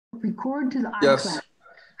record to the Yes. iCloud.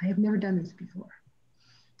 I have never done this before.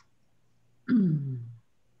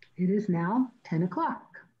 It is now 10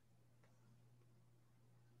 o'clock.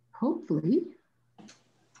 Hopefully,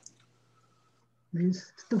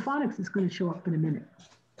 Ms. Stefanics is going to show up in a minute.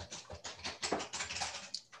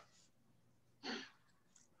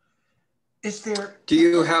 Is there? Do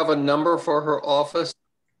you have a number for her office?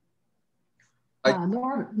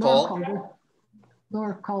 Laura called her.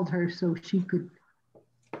 Laura called her so she could,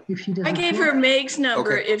 if she doesn't. I gave her Meg's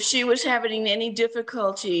number if she was having any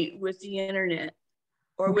difficulty with the internet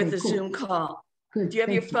or with the Zoom call. Good. Do you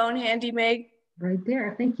have your phone handy, Meg? Right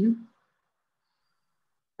there. Thank you.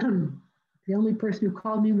 The only person who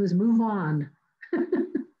called me was Move On.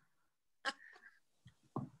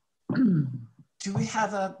 Do we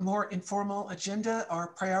have a more informal agenda or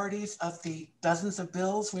priorities of the dozens of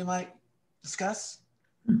bills we might discuss?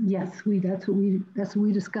 Yes, that's what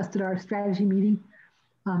we discussed at our strategy meeting.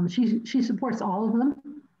 She supports all of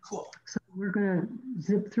them. Cool. So we're going to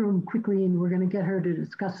zip through them quickly, and we're going to get her to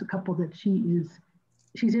discuss a couple that she's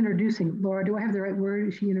introducing. Laura, do I have the right word?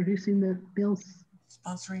 Is she introducing the bills?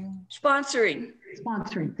 Sponsoring.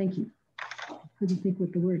 Sponsoring. Thank you. I couldn't think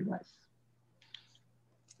what the word was.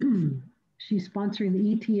 She's sponsoring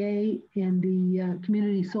the ETA and the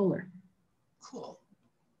community solar. Cool.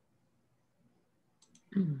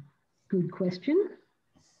 Good question.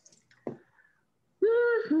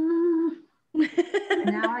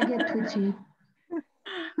 Now I get twitchy.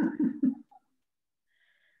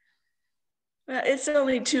 Well, it's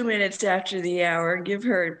only 2 minutes after the hour. Give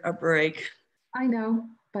her a break. I know,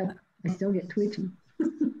 but I still get twitchy.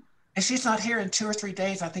 If she's not here in 2 or 3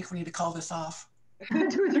 days, I think we need to call this off.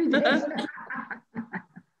 2 or 3 days.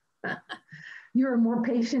 You're a more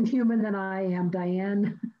patient human than I am,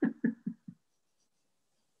 Diane.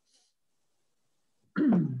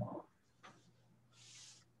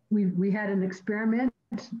 We had an experiment,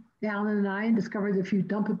 Alan and I, and discovered that if you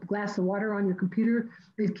dump a glass of water on your computer,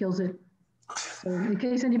 it kills it. So in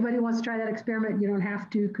case anybody wants to try that experiment, you don't have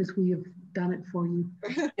to, because we have done it for you.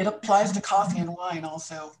 It applies to coffee and wine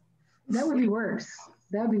also. That would be worse.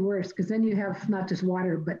 That would be worse, because then you have not just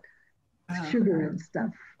water, but sugar and stuff.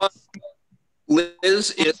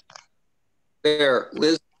 Liz is there.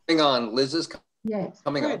 Liz, hang on. Liz is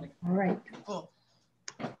coming on. All right. Cool.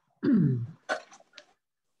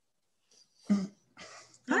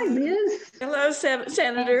 Hi, Liz. Hello,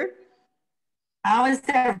 Senator. How is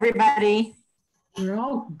everybody? We're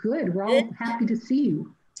all good. We're all happy to see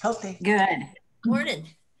you. Healthy. Good. Morning.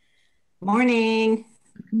 Morning.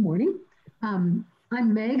 Good morning. I'm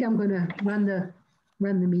Meg. I'm going to run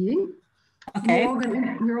the meeting. Okay.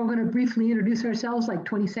 We're all going to briefly introduce ourselves, like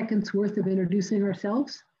 20 seconds worth of introducing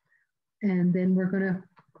ourselves, and then we're going to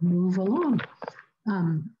move along.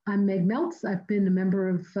 I'm Meg Meltz. I've been a member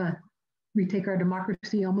of Retake Our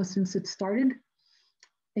Democracy almost since it started,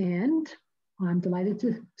 and I'm delighted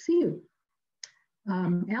to see you.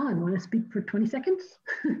 Alan, want to speak for 20 seconds?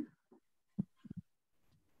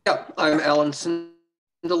 Yeah, I'm Alan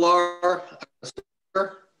Sindelar.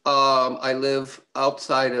 I live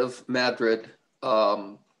outside of Madrid,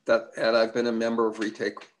 and I've been a member of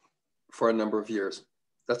Retake for a number of years.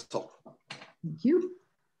 That's all. Thank you.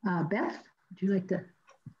 Beth, would you like to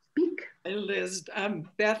speak? Hi, Liz. I'm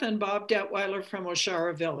Beth and Bob Detweiler from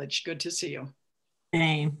Oshara Village. Good to see you.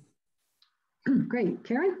 Hey. Great.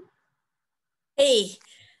 Karen? Hey,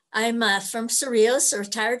 I'm from Cerrillos, a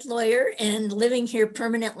retired lawyer, and living here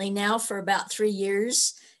permanently now for about 3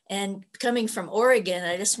 years. And coming from Oregon,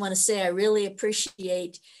 I just want to say I really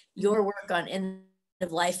appreciate your work on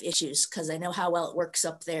end-of-life issues, because I know how well it works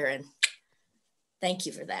up there, and thank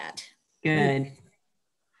you for that. Good.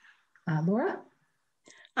 Laura?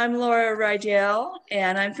 I'm Laura Rydell,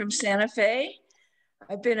 and I'm from Santa Fe.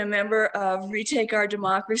 I've been a member of Retake Our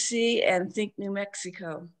Democracy and Think New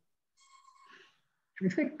Mexico.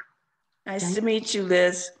 Terrific. Nice to meet you,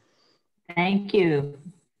 Liz. Thank you.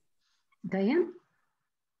 Diane?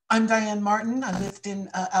 I'm Diane Martin. I lived in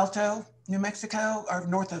Alto, New Mexico, or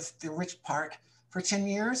north of the rich part, for 10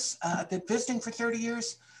 years. I've been visiting for 30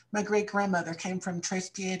 years. My great-grandmother came from Tres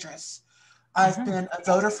Piedras. I've been a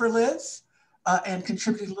voter for Liz and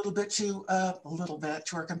contributed a little bit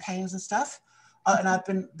to her campaigns and stuff. And I've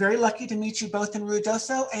been very lucky to meet you both in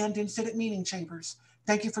Ruidoso and in Senate meeting chambers.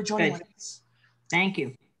 Thank you for joining us. Thank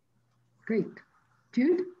you. Great.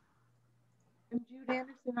 Jude? I'm Jude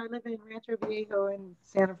Anderson. I live in Rancho Viejo in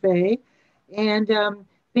Santa Fe, and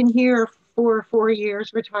been here for 4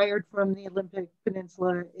 years, retired from the Olympic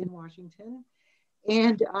Peninsula in Washington.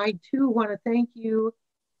 And I too want to thank you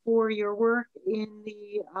for your work in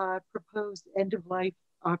the proposed end-of-life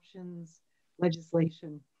options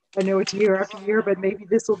legislation. I know it's year after year, but maybe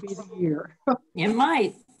this will be the year. It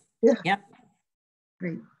might. Yeah. Yep.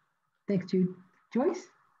 Great. Thanks, Jude. Joyce?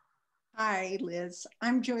 Hi, Liz.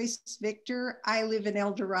 I'm Joyce Victor. I live in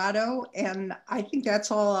El Dorado, and I think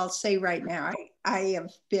that's all I'll say right now. I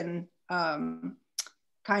have been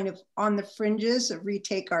kind of on the fringes of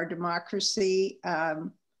Retake Our Democracy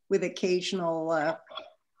with occasional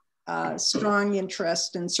strong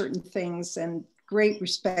interest in certain things and great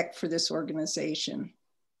respect for this organization.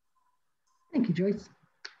 Thank you, Joyce.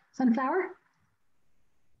 Sunflower?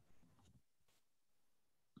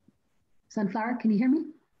 Sunflower, can you hear me?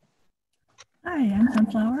 Hi, I'm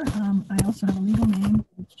Sunflower. I also have a legal name.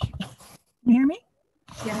 Can you hear me?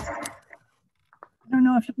 Yes. I don't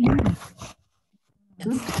know if you can hear me.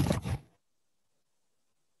 Oops.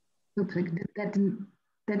 Oops, that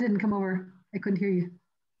didn't come over. I couldn't hear you.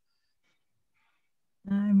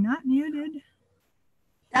 I'm not muted.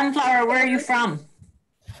 Sunflower, where are you from?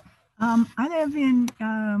 I live in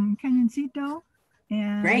Cañoncito,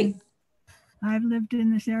 and Great. I've lived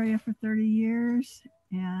in this area for 30 years,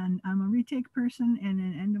 and I'm a retake person and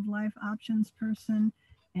an end-of-life options person,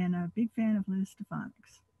 and a big fan of Liz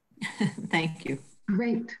Stefanics. Thank you.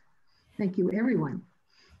 Great. Thank you, everyone.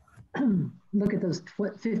 Look at those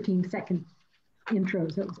 15-second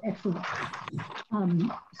intros. That was excellent.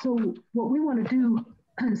 So what we want to do,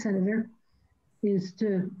 Senator, is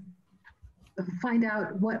to find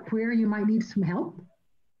out where you might need some help,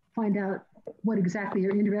 find out what exactly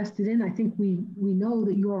you're interested in. I think we know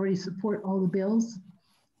that you already support all the bills,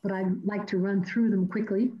 but I'd like to run through them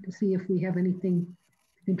quickly to see if we have anything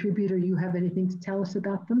to contribute or you have anything to tell us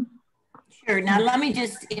about them. Sure. Now, let me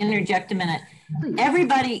just interject a minute. Please.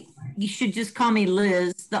 Everybody, you should just call me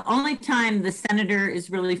Liz. The only time the senator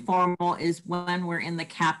is really formal is when we're in the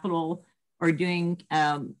Capitol or doing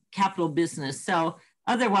Capitol business. So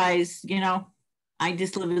otherwise, you know, I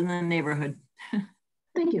just live in the neighborhood.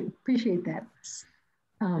 Thank you. Appreciate that.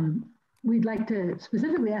 We'd like to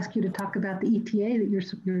specifically ask you to talk about the ETA that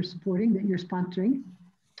you're supporting, that you're sponsoring,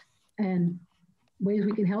 and ways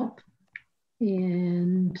we can help.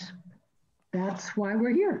 And that's why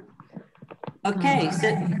we're here. Okay, so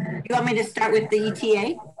you want me to start with the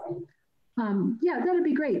ETA? Yeah, that'd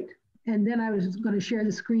be great. And then I was going to share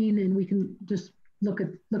the screen, and we can just look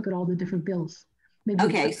at all the different bills. Maybe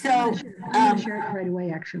okay, so I'm going to share it right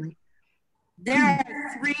away. Actually, there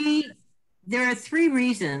are three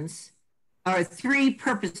reasons or three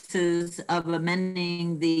purposes of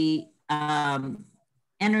amending the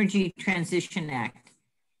Energy Transition Act,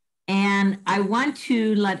 and I want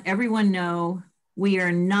to let everyone know we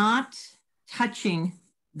are not touching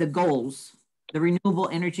the goals, the renewable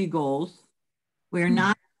energy goals. We're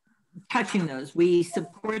not touching those. We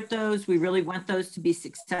support those. We really want those to be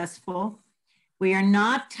successful. We are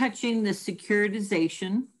not touching the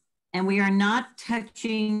securitization, and we are not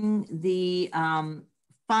touching the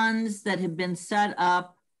funds that have been set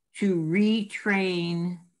up to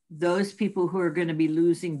retrain those people who are going to be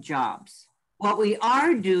losing jobs. What we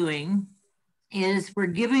are doing is we're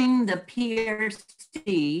giving the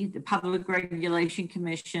PRC, the Public Regulation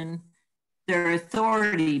Commission, their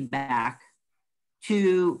authority back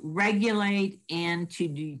to regulate and to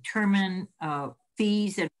determine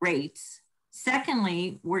fees and rates.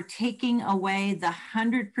 Secondly, we're taking away the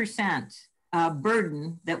 100%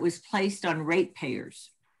 burden that was placed on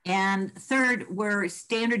ratepayers. And third, we're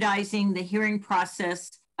standardizing the hearing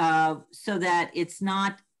process so that it's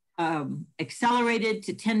not accelerated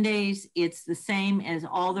to 10 days. It's the same as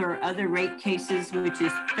all their other rate cases, which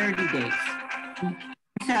is 30 days.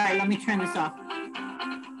 Sorry, let me turn this off.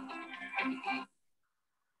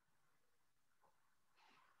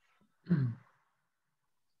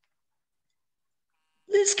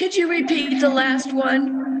 Liz, could you repeat the last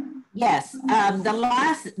one? Yes, the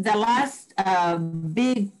last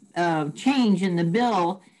big change in the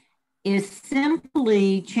bill is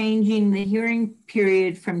simply changing the hearing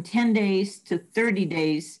period from 10 days to 30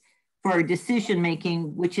 days for decision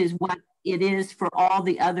making, which is what it is for all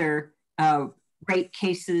the other rate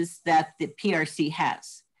cases that the PRC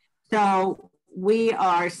has. So we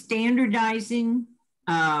are standardizing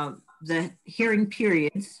the hearing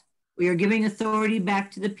periods. We are giving authority back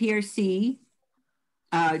to the PRC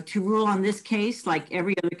to rule on this case like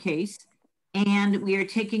every other case. And we are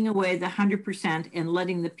taking away the 100% and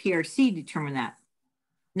letting the PRC determine that.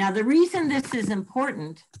 Now, the reason this is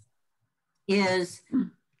important is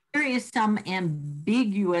there is some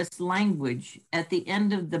ambiguous language at the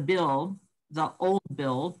end of the bill, the old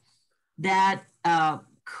bill, that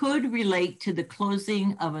could relate to the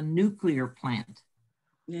closing of a nuclear plant.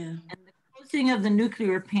 Yeah. And the closing of the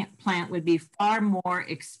nuclear plant would be far more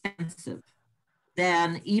expensive.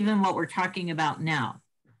 than even what we're talking about now.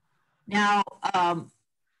 Now,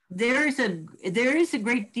 there is a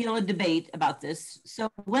great deal of debate about this. So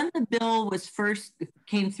when the bill was first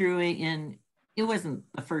came through it wasn't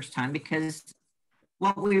the first time, because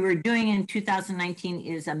what we were doing in 2019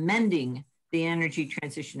 is amending the Energy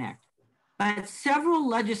Transition Act. But several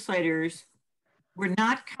legislators were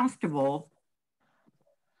not comfortable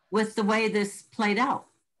with the way this played out.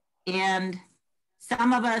 And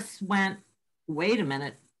some of us went, wait a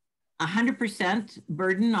minute, 100%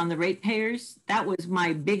 burden on the ratepayers? That was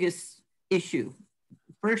my biggest issue.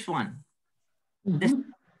 First one. Mm-hmm. This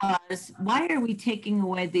was, why are we taking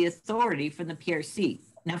away the authority from the PRC?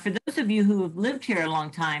 Now, for those of you who have lived here a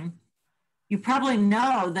long time, you probably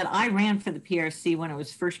know that I ran for the PRC when it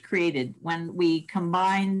was first created, when we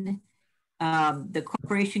combined the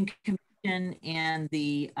Corporation Commission and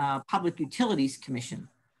the Public Utilities Commission.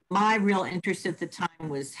 My real interest at the time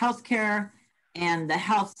was healthcare, and the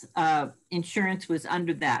health insurance was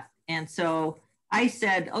under that. And so I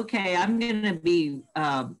said, okay, I'm gonna be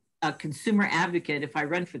a consumer advocate if I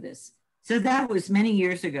run for this. So that was many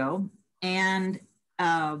years ago. And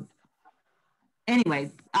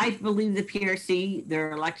anyway, I believe the PRC,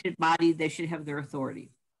 their elected body, they should have their authority.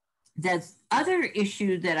 The other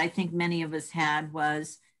issue that I think many of us had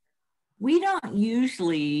was, we don't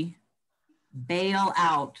usually bail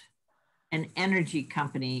out an energy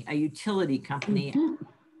company, a utility company.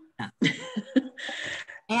 Mm-hmm.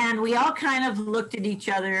 And we all kind of looked at each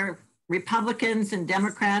other, Republicans and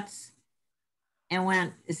Democrats, and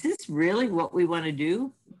went, is this really what we want to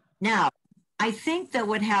do? Now, I think that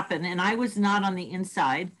what happened, and I was not on the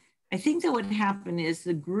inside, I think that what happened is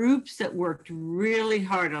the groups that worked really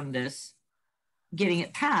hard on this, getting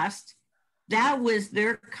it passed, that was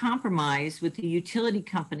their compromise with the utility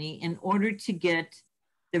company in order to get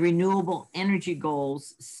the renewable energy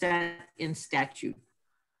goals set in statute.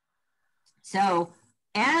 So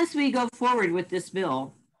as we go forward with this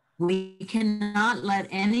bill, we cannot let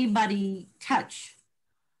anybody touch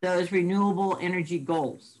those renewable energy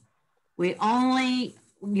goals. We only,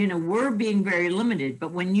 we're being very limited,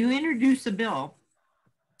 but when you introduce a bill,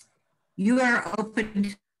 you are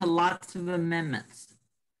open to lots of amendments.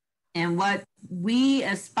 And what we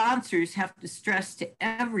as sponsors have to stress to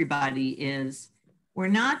everybody is, we're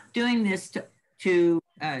not doing this to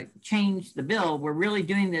change the bill. We're really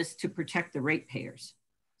doing this to protect the ratepayers.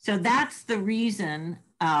 So that's the reason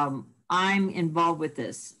I'm involved with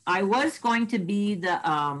this. I was going to be the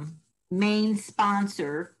main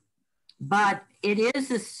sponsor, but it is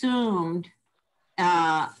assumed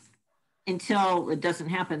until it doesn't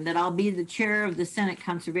happen that I'll be the chair of the Senate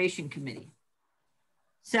Conservation Committee.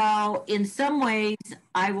 So in some ways,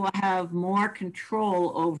 I will have more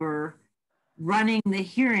control over running the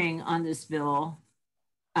hearing on this bill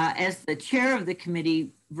as the chair of the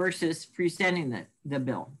committee versus presenting the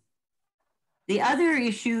bill. The other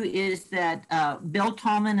issue is that Bill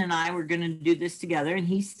Tallman and I were going to do this together, and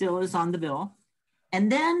he still is on the bill.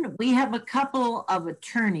 And then we have a couple of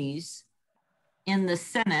attorneys in the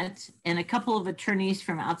Senate and a couple of attorneys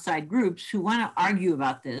from outside groups who want to argue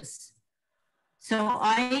about this. So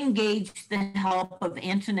I engaged the help of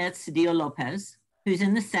Antoinette Cedillo Lopez, who's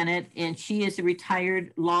in the Senate, and she is a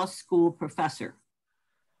retired law school professor.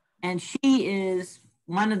 And she is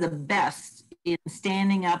one of the best in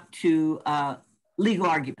standing up to legal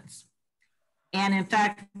arguments. And in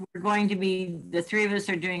fact, we're going to be, the three of us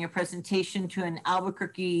are doing a presentation to an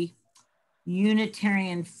Albuquerque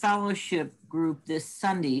Unitarian Fellowship group this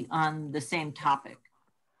Sunday on the same topic.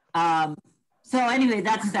 So anyway,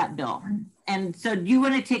 that's that bill. And so do you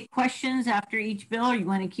want to take questions after each bill, or you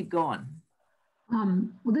want to keep going? Well,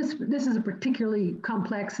 this is a particularly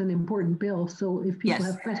complex and important bill. So if people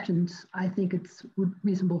have questions, I think it's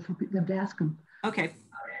reasonable for them to ask them. Okay.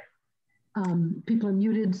 People are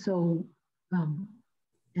muted, so,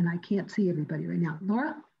 and I can't see everybody right now.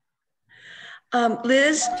 Laura?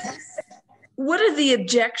 Liz, what are the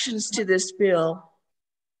objections to this bill?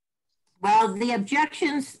 Well, the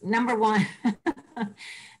objections, number one,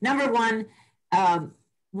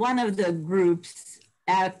 one of the groups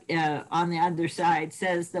on the other side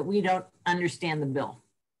says that we don't understand the bill.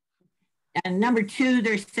 And number two,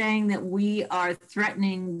 they're saying that we are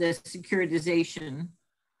threatening the securitization.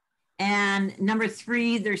 And number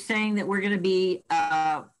three, they're saying that we're going to be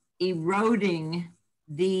eroding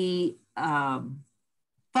the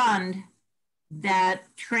fund that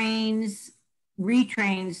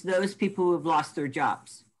retrains those people who have lost their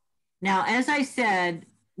jobs. Now, as I said,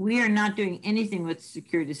 we are not doing anything with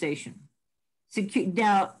securitization.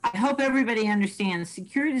 Now, I hope everybody understands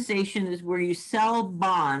securitization is where you sell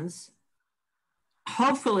bonds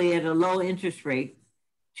hopefully at a low interest rate,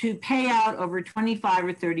 to pay out over 25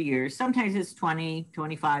 or 30 years, sometimes it's 20,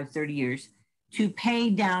 25, 30 years, to pay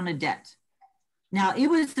down a debt. Now, it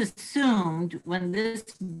was assumed when this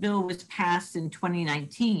bill was passed in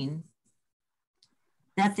 2019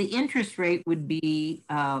 that the interest rate would be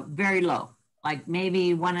very low, like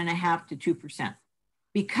maybe 1.5% to 2%.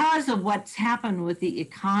 Because of what's happened with the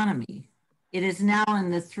economy, it is now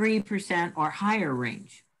in the 3% or higher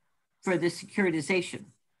range for the securitization.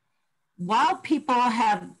 While people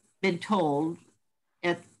have been told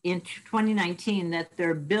in 2019 that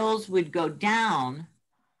their bills would go down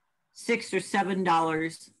 $6 or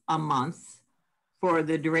 $7 a month for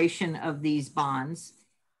the duration of these bonds,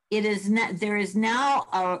 there is now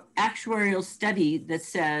an actuarial study that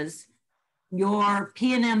says your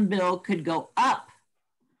P&M bill could go up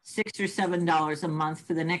 $6 or $7 a month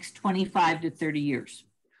for the next 25 to 30 years.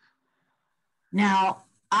 Now,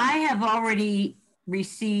 I have already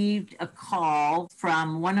received a call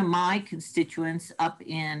from one of my constituents up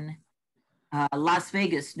in Las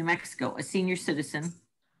Vegas, New Mexico, a senior citizen.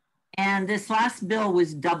 And this last bill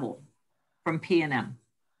was double from P&M.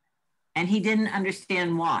 And he didn't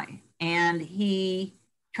understand why. And he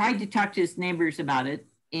tried to talk to his neighbors about it.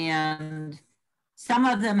 And some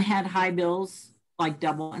of them had high bills, like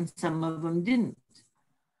double, and some of them didn't.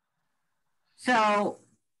 So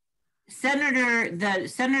the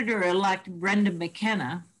Senator-elect Brenda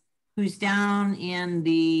McKenna, who's down in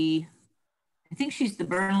I think she's the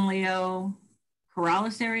Bernalillo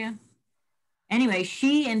Corrales area. Anyway,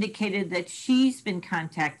 she indicated that she's been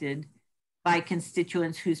contacted by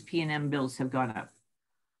constituents whose P&M bills have gone up.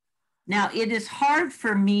 Now, it is hard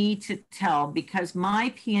for me to tell because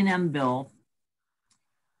my P&M bill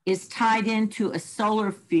is tied into a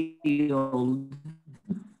solar field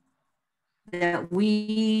that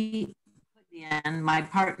we put in, my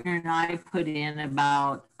partner and I put in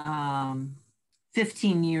about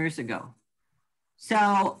 15 years ago.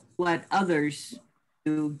 So what others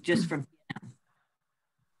do just from P&M.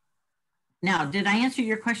 Now, did I answer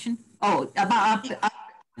your question? Oh,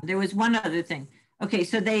 there was one other thing. Okay,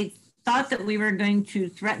 so they thought that we were going to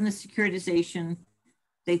threaten the securitization.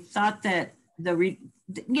 They thought that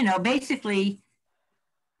basically,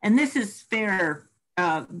 and this is fair,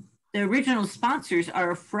 the original sponsors are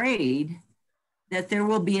afraid that there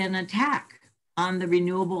will be an attack on the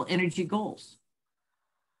renewable energy goals.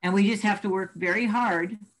 And we just have to work very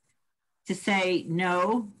hard to say,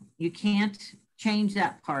 no, you can't change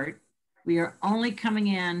that part. We are only coming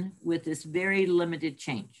in with this very limited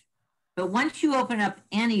change. But once you open up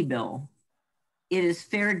any bill, it is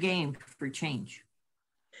fair game for change.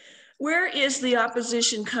 Where is the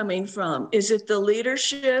opposition coming from? Is it the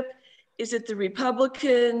leadership? Is it the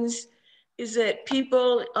Republicans? Is it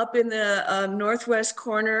people up in the northwest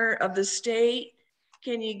corner of the state?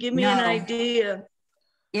 Can you give me an idea?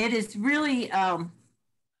 It is really,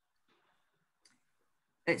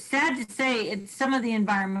 it's sad to say, it's some of the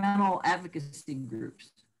environmental advocacy groups.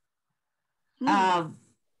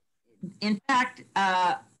 In fact,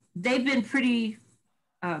 they've been pretty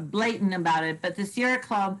blatant about it, but the Sierra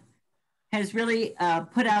Club has really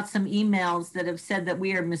put out some emails that have said that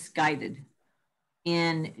we are misguided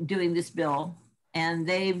in doing this bill, and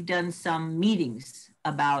they've done some meetings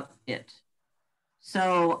about it.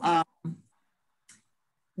 So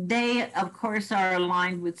they, of course, are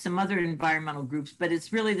aligned with some other environmental groups, but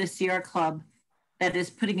it's really the Sierra Club that is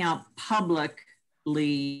putting out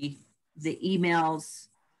publicly the emails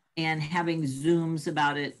and having Zooms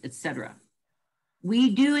about it, etc.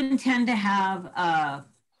 We do intend to have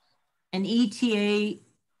an ETA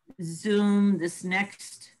Zoom this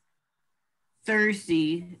next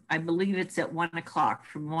Thursday. I believe it's at 1 o'clock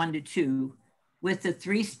from 1 to 2 with the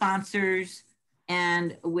 3 sponsors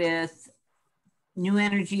and with New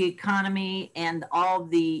Energy Economy and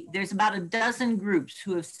there's about a dozen groups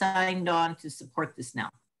who have signed on to support this now.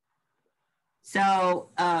 So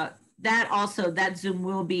that Zoom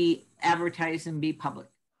will be advertised and be public.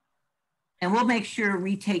 And we'll make sure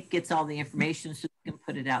Retake gets all the information so we can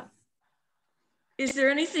put it out. Is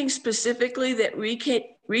there anything specifically that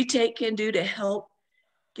Retake can do to help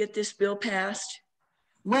get this bill passed?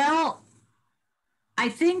 Well, I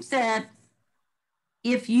think that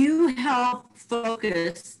if you help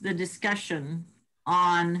focus the discussion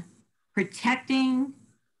on protecting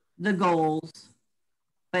the goals,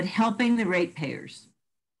 but helping the ratepayers,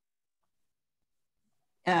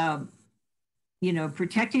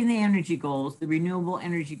 protecting the energy goals, the renewable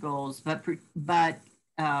energy goals, but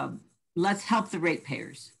let's help the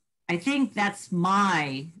ratepayers. I think that's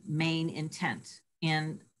my main intent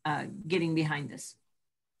in getting behind this.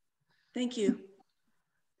 Thank you.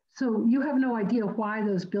 So you have no idea why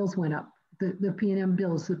those bills went up, the P&M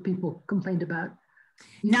bills that people complained about?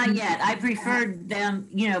 Not yet. I've referred them,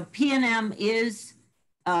 you know, P&M is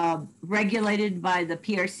regulated by the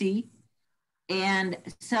PRC. And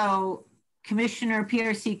so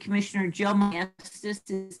PRC Commissioner Joe Maestas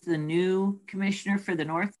is the new commissioner for the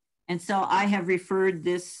North. And so I have referred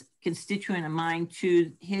this constituent of mine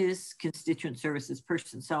to his constituent services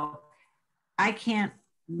person. So I can't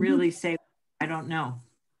really say, I don't know.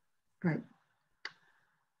 Right.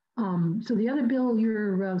 So the other bill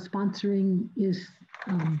you're sponsoring is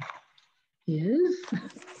the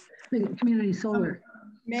community solar.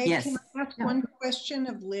 Meg, Yes. can I ask one question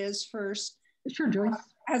of Liz first? Sure, Joyce.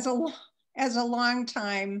 As a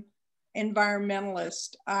longtime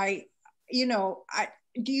environmentalist,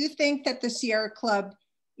 do you think that the Sierra Club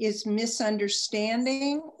is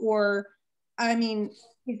misunderstanding, or, I mean,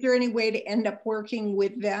 is there any way to end up working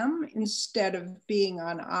with them instead of being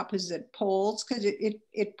on opposite poles? Because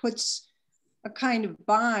it puts a kind of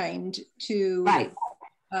bind to Right.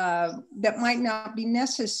 That might not be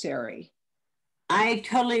necessary. I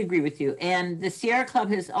totally agree with you. And the Sierra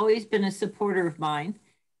Club has always been a supporter of mine.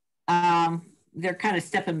 They're kind of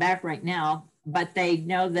stepping back right now, but they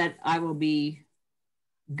know that I will be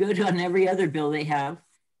good on every other bill they have.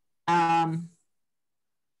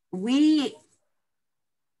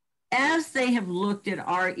 As they have looked at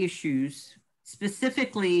our issues,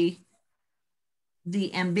 specifically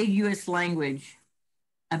the ambiguous language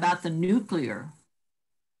about the nuclear,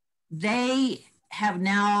 they have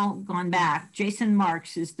now gone back. Jason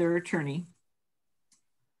Marks is their attorney.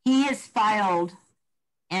 He has filed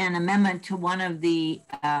an amendment to one of the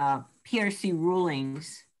PRC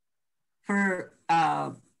rulings for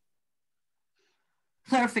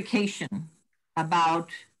clarification about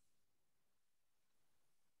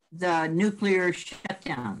the nuclear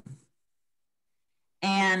shutdown.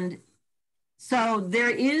 And so there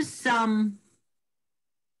is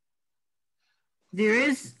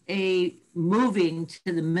a moving to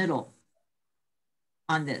the middle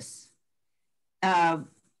on this.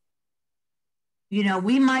 You know,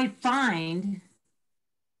 we might find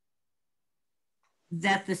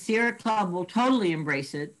that the Sierra Club will totally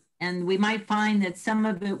embrace it, and we might find that some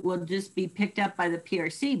of it will just be picked up by the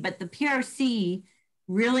PRC, but the PRC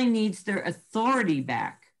really needs their authority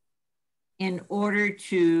back in order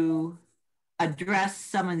to address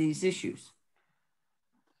some of these issues.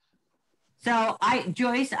 So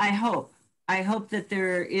Joyce, I hope that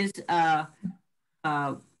there is a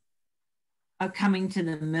coming to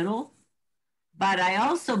the middle, but I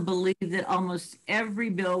also believe that almost every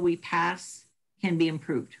bill we pass can be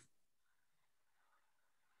improved.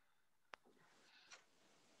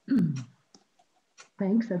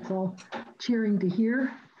 Thanks, that's all cheering to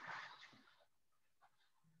hear.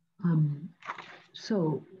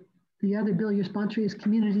 So the other bill you're sponsoring is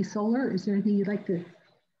community solar. Is there anything you'd like to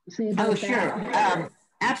say about that? Sure,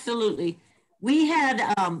 absolutely. We had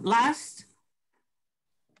last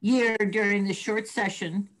year during the short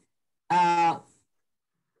session,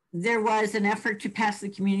 there was an effort to pass the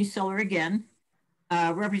community solar again.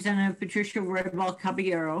 Representative Patricia Roybal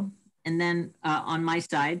Caballero, and then on my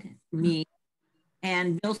side, me.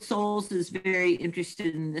 And Bill Souls is very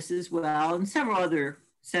interested in this as well, and several other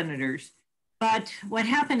senators. But what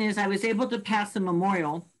happened is I was able to pass a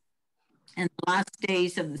memorial in the last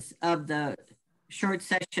days of the short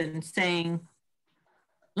session saying,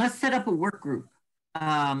 let's set up a work group,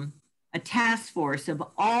 a task force of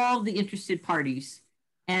all the interested parties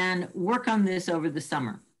and work on this over the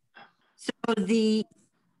summer. So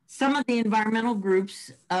some of the environmental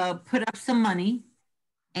groups put up some money,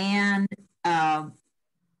 and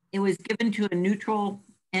it was given to a neutral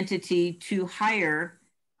entity to hire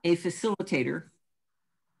a facilitator.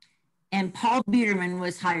 And Paul Biederman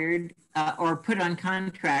was hired or put on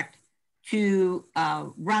contract to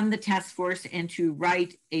run the task force and to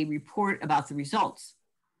write a report about the results.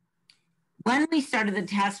 When we started the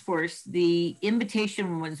task force, the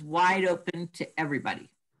invitation was wide open to everybody.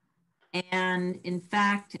 And in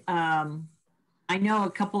fact, I know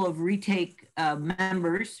a couple of Retake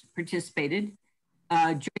members participated.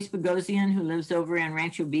 Joyce Bogosian, who lives over in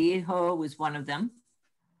Rancho Viejo, was one of them.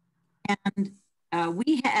 And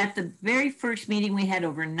at the very first meeting, we had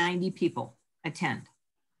over 90 people attend.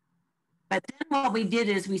 But then what we did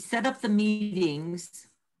is we set up the meetings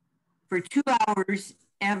for 2 hours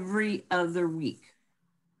every other week.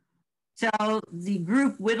 So the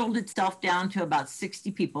group whittled itself down to about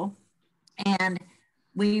 60 people. And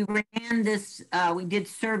we ran this, we did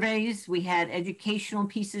surveys, we had educational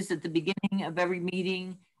pieces at the beginning of every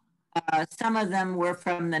meeting. Some of them were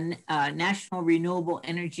from the National Renewable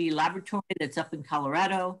Energy Laboratory that's up in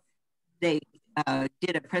Colorado. they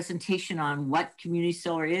did a presentation on what community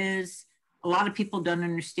solar is. A lot of people don't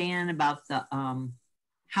understand about the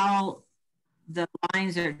how the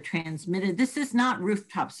lines are transmitted. This is not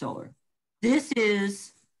rooftop solar. This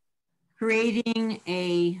is creating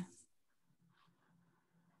a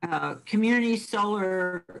community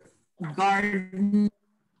solar garden,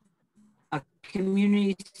 a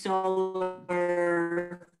community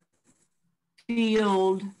solar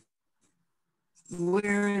field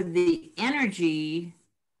where the energy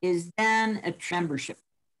is then a membership.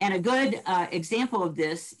 And a good example of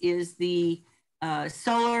this is the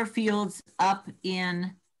solar fields up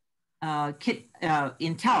in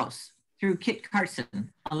Taos through Kit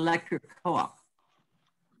Carson Electric Co-op.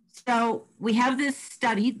 So we have this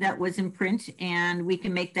study that was in print, and we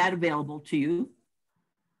can make that available to you.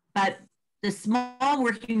 But the small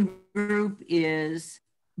working group is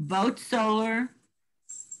Vote Solar,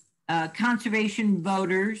 Conservation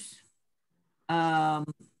Voters,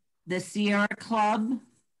 the Sierra Club,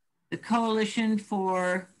 the Coalition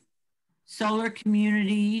for Solar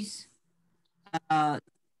Communities,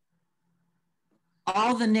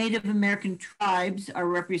 all the Native American tribes are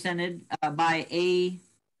represented by a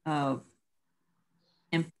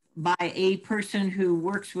person who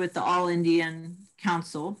works with the All Indian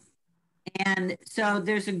Council. And so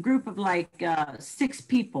there's a group of like 6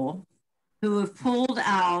 people who have pulled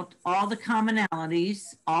out all the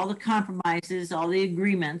commonalities, all the compromises, all the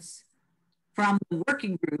agreements from the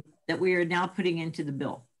working group that we are now putting into the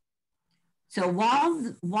bill. So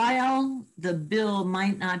while the bill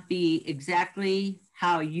might not be exactly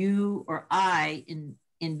how you or I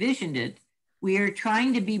envisioned it, we are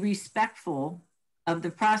trying to be respectful of the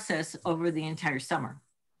process over the entire summer.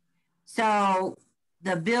 So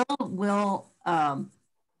the bill will have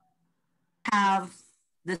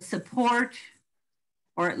the support,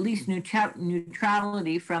 or at least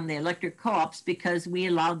neutrality from the electric co-ops, because we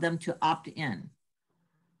allowed them to opt in.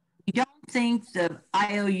 We don't think the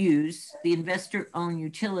IOUs, the investor-owned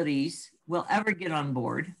utilities, will ever get on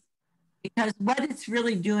board, because what it's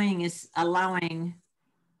really doing is allowing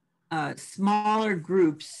smaller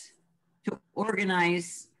groups to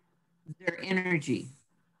organize their energy,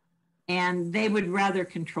 and they would rather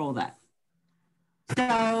control that.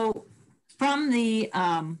 So from the,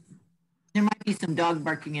 there might be some dog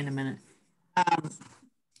barking in a minute.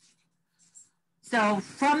 So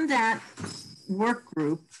from that work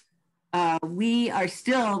group, we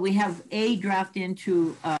have a draft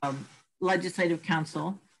into Legislative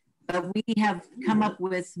Council, but we have come up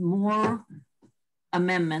with more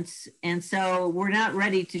amendments. And so we're not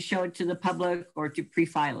ready to show it to the public or to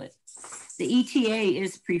pre-file it. The ETA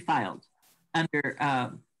is pre-filed under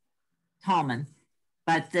Tallman,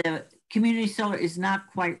 but the community solar is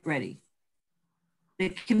not quite ready. The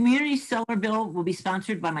community solar bill will be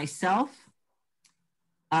sponsored by myself,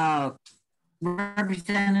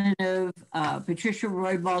 Representative Patricia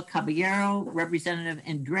Roybal Caballero, Representative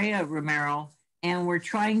Andrea Romero, and we're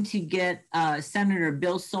trying to get Senator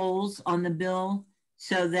Bill Souls on the bill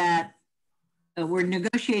so that we're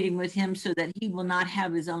negotiating with him so that he will not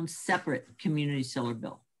have his own separate community solar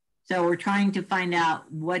bill. So we're trying to find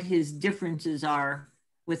out what his differences are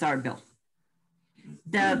with our bill.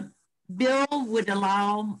 The bill would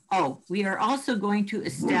allow, we are also going to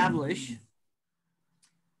establish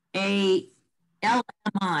a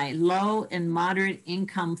LMI, low and moderate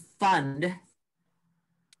income fund,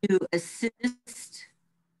 to assist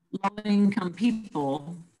low-income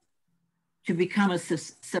people to become a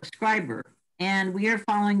subscriber. And we are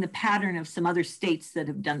following the pattern of some other states that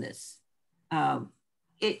have done this.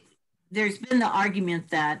 There's been the argument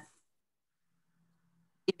that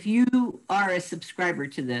if you are a subscriber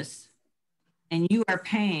to this and you are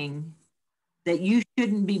paying, that you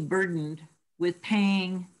shouldn't be burdened with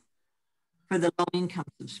paying for the low-income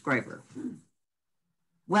subscriber.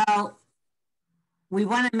 Well, we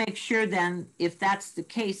want to make sure then, if that's the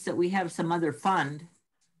case, that we have some other fund,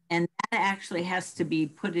 and that actually has to be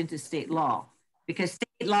put into state law, because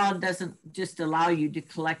state law doesn't just allow you to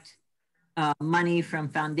collect money from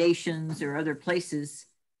foundations or other places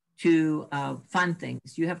to fund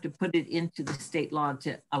things. You have to put it into the state law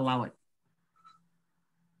to allow it.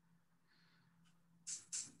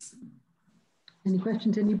 Any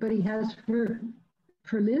questions anybody has for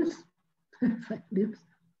Liz? Liz?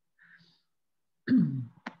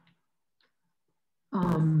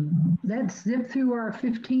 Let's zip through our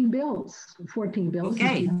 15 bills, 14 bills.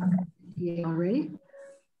 Okay. Already.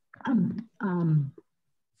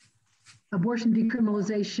 Abortion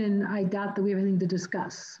decriminalization, I doubt that we have anything to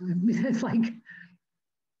discuss. It's like,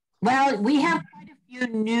 well, we have quite a few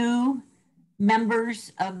new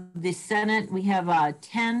members of the Senate. We have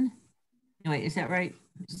 10 Wait, is that right?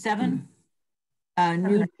 7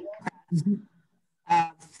 new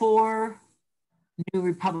Democrats, 4 new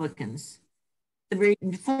Republicans. The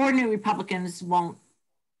 4 new Republicans won't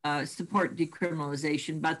support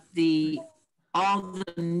decriminalization, but all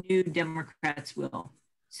the new Democrats will.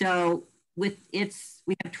 So we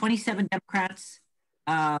have 27 Democrats.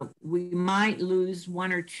 We might lose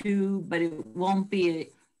 1 or 2, but it won't be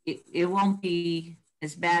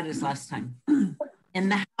as bad as last time. In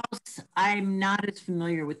the House, I'm not as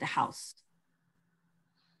familiar with the House.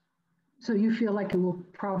 So you feel like it will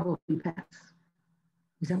probably pass?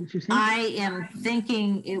 Is that what you're saying? I am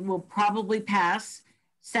thinking it will probably pass.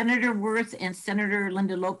 Senator Worth and Senator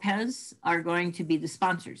Linda Lopez are going to be the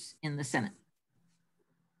sponsors in the Senate.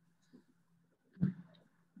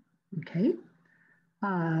 Okay.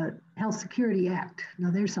 Health Security Act. Now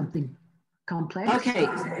there's something complex. Okay,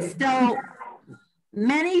 so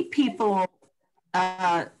many people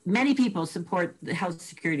support the Health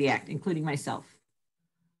Security Act, including myself.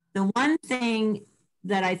 The one thing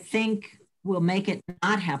that I think will make it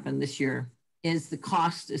not happen this year is the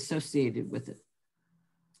cost associated with it.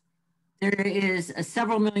 There is a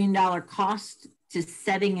several $million cost to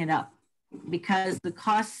setting it up because the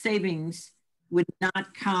cost savings would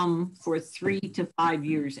not come for 3 to 5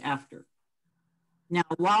 years after. Now,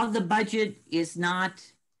 while the budget is not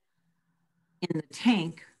in the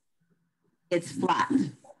tank, it's flat.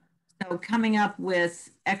 So coming up with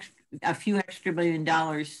a few extra $1 million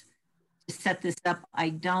to set this up, I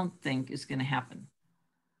don't think is going to happen.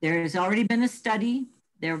 There has already been a study.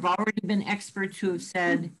 There have already been experts who have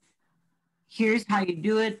said, here's how you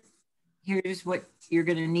do it. Here's what you're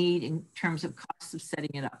going to need in terms of costs of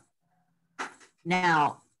setting it up.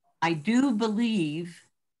 Now, I do believe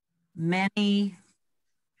many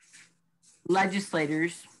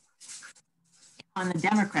legislators on the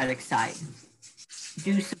Democratic side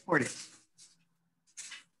do support it.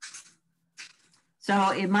 So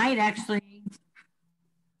it might actually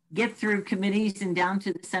get through committees and down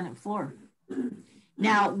to the Senate floor.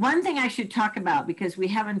 Now, one thing I should talk about, because we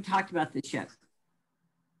haven't talked about this yet.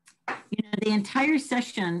 You know, the entire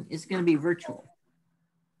session is going to be virtual.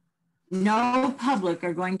 No public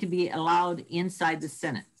are going to be allowed inside the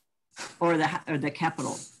Senate or the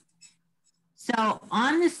Capitol. So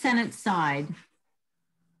on the Senate side,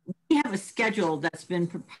 we have a schedule that's been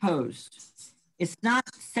proposed. It's not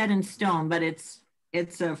set in stone, but it's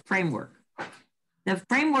a framework. The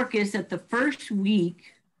framework is that the first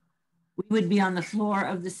week we would be on the floor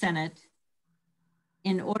of the Senate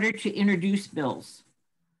in order to introduce bills,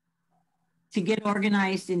 to get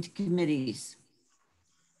organized into committees.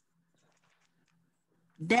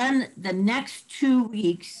 Then the next 2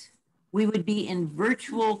 weeks, we would be in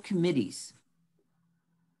virtual committees,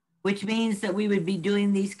 which means that we would be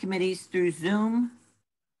doing these committees through Zoom.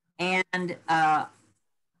 And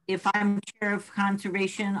if I'm chair of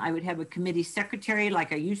conservation, I would have a committee secretary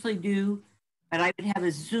like I usually do, but I would have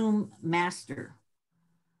a Zoom master.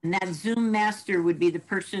 And that Zoom master would be the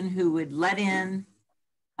person who would let in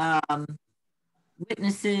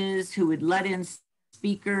witnesses, who would let in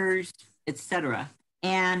speakers, etc.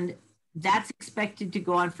 And that's expected to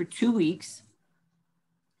go on for 2 weeks.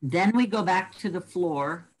 Then we go back to the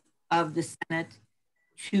floor of the Senate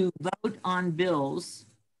to vote on bills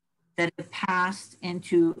that have passed and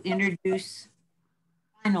to introduce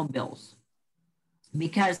final bills,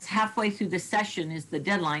 because halfway through the session is the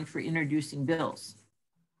deadline for introducing bills.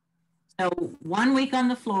 So 1 week on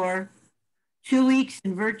the floor, 2 weeks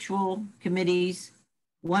in virtual committees,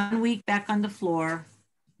 1 week back on the floor,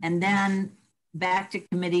 and then back to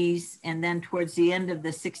committees, and then towards the end of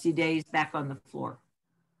the 60 days back on the floor.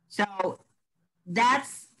 So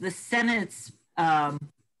that's the Senate's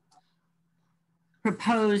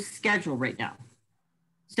proposed schedule right now.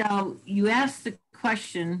 So you asked the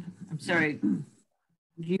question, I'm sorry, do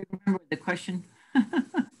you remember the question?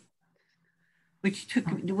 which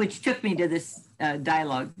took me to this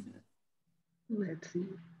dialogue. Let's see.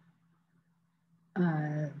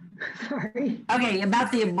 Sorry. Okay,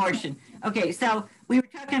 about the abortion. Okay, so we were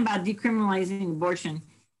talking about decriminalizing abortion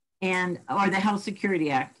or the Health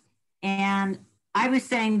Security Act. And I was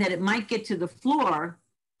saying that it might get to the floor,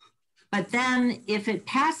 but then if it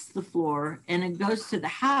passed the floor and it goes to the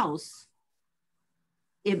House,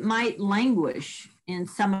 it might languish in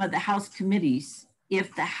some of the House committees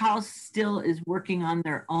if the House still is working on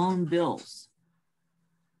their own bills.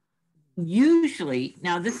 Usually,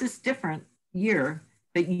 now this is different year,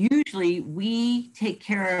 but usually we take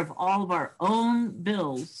care of all of our own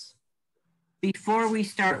bills before we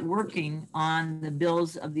start working on the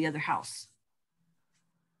bills of the other house.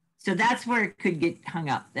 So that's where it could get hung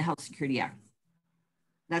up, the Health Security Act.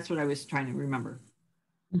 That's what I was trying to remember.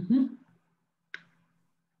 Mm-hmm.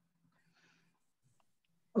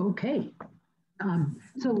 Okay.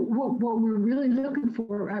 So what we're really looking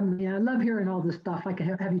for, I mean, I love hearing all this stuff. I could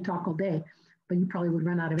have you talk all day, but you probably would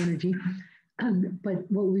run out of energy. But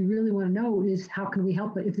what we really want to know is how can we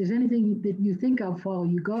help? If there's anything that you think of while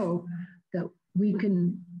you go that we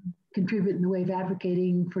can contribute in the way of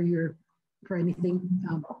advocating for anything,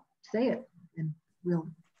 say it, and we'll.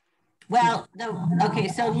 Well, okay,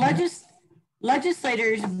 so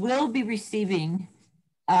legislators will be receiving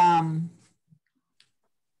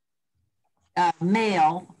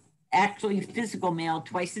mail, actually physical mail,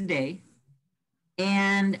 twice a day.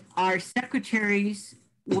 And our secretaries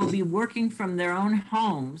will be working from their own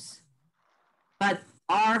homes, but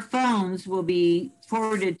our phones will be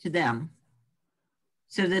forwarded to them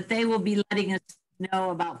so that they will be letting us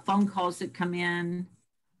know about phone calls that come in.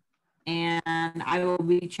 And I will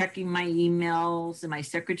be checking my emails, and my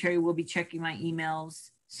secretary will be checking my emails.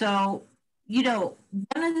 So, you know,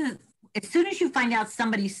 as soon as you find out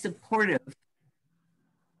somebody's supportive,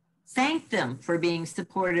 thank them for being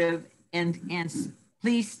supportive and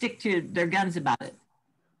please stick to their guns about it.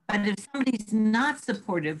 But if somebody's not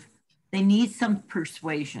supportive, they need some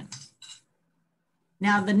persuasion.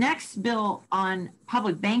 Now, the next bill on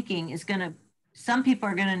public banking is some people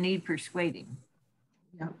are gonna need persuading.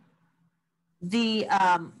 Yeah. The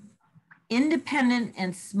independent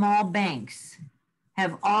and small banks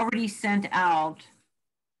have already sent out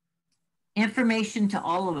information to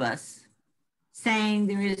all of us saying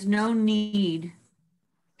there is no need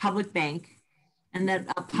public bank and that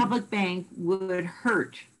a public bank would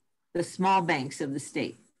hurt the small banks of the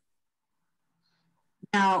state.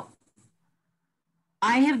 Now,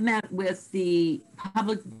 I have met with the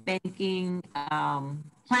public banking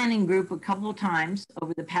planning group a couple of times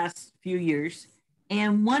over the past few years.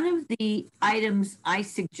 And one of the items I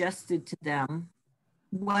suggested to them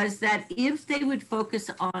was that if they would focus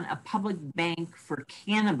on a public bank for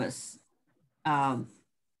cannabis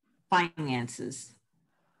finances,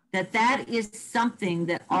 that is something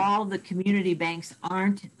that all the community banks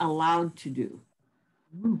aren't allowed to do.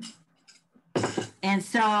 And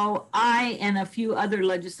so I and a few other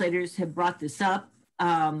legislators have brought this up.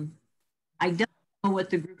 I don't know what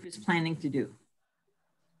the group is planning to do.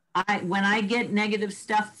 When I get negative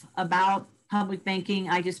stuff about public banking,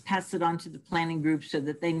 I just pass it on to the planning group so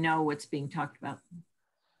that they know what's being talked about.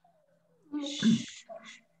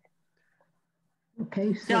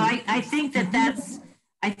 Okay. So I think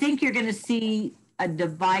I think you're going to see a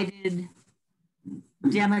divided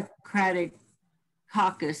Democratic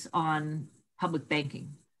caucus on public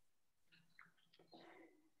banking.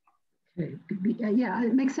 Okay. Yeah,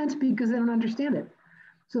 it makes sense because they don't understand it.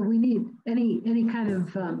 So we need any kind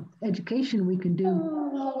of education we can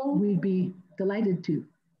do, we'd be delighted to.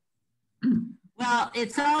 Well,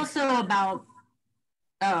 it's also about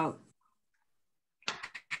how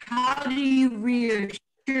do you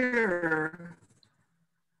reassure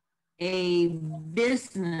a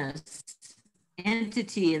business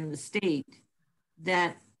entity in the state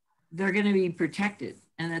that they're going to be protected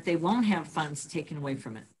and that they won't have funds taken away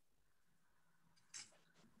from it.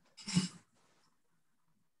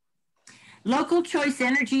 Local choice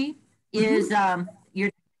energy is your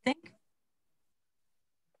thing.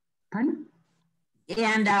 Pardon?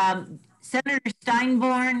 And Senator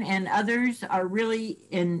Steinborn and others are really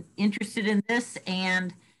interested in this.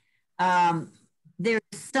 And there's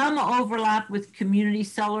some overlap with community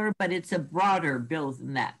solar, but it's a broader bill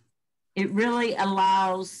than that. It really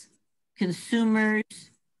allows consumers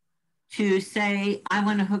to say, I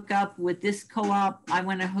want to hook up with this co-op, I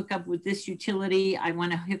want to hook up with this utility, I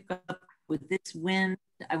want to hook up with this wind,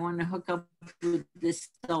 I want to hook up with this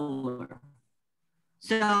solar.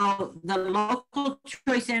 So the local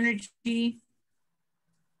choice energy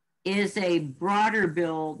is a broader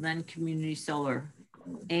bill than community solar.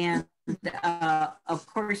 And of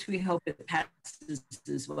course, we hope it passes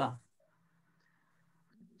as well.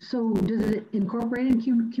 So does it incorporate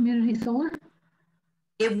in community solar?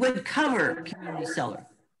 It would cover community solar.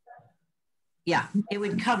 Yeah, it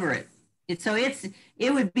would cover it.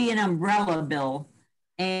 It would be an umbrella bill.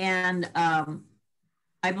 And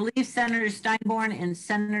I believe Senator Steinborn and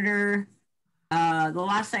Senator, the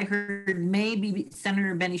last I heard, maybe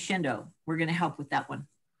Senator Benny Shendo, we're going to help with that one.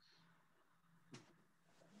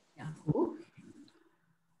 Yeah. Cool.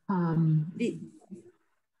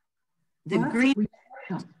 The green.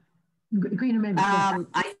 Green amendment.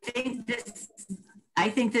 I think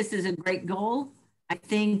this is a great goal. I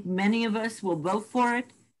think many of us will vote for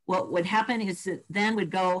it. What would happen is it then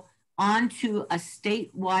would go onto a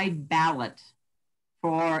statewide ballot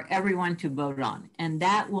for everyone to vote on. And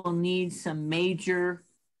that will need some major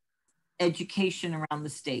education around the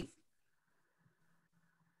state.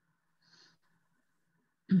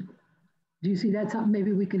 Do you see that something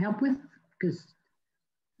maybe we can help with? Because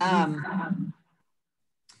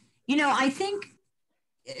you know, I think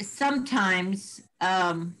sometimes,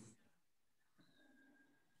 you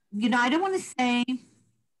know, I don't want to say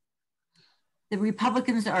the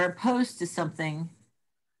Republicans are opposed to something,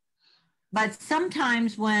 but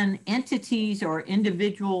sometimes when entities or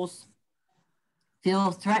individuals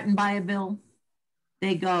feel threatened by a bill,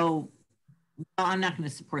 they go, well, I'm not going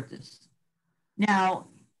to support this. Now,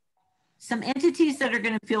 some entities that are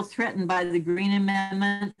going to feel threatened by the Green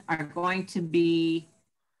Amendment are going to be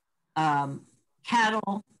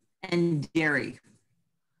cattle and dairy.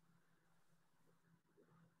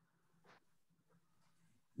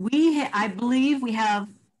 I believe we have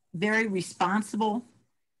very responsible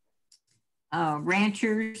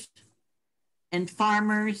ranchers and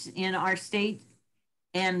farmers in our state,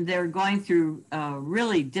 and they're going through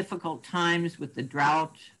really difficult times with the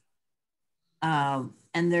drought.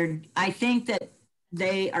 And I think that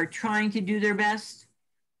they are trying to do their best,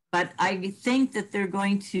 but I think that they're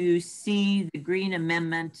going to see the Green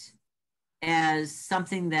Amendment as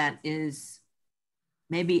something that is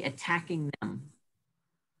maybe attacking them.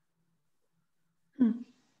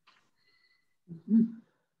 Mm-hmm.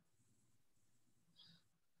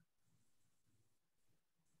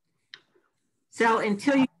 So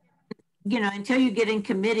until you get in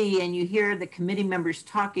committee and you hear the committee members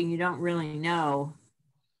talking, you don't really know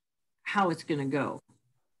how it's going to go.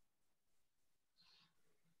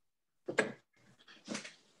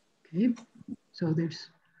 Okay, so there's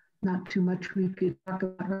not too much we could talk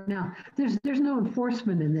about right now. There's no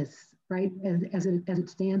enforcement in this, right? As it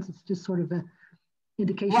stands, it's just sort of a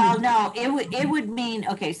indication. Well, no, it would mean,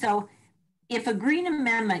 okay, so if a Green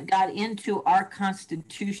Amendment got into our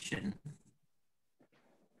Constitution,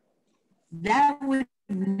 that would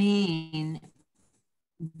mean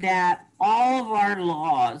that all of our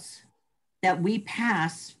laws that we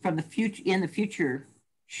pass from the future in the future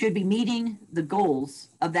should be meeting the goals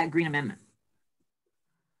of that Green Amendment.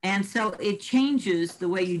 And so it changes the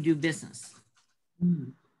way you do business.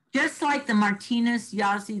 Mm. Just like the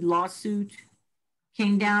Martinez-Yazzie lawsuit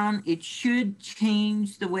came down, it should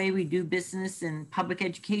change the way we do business in public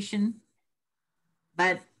education,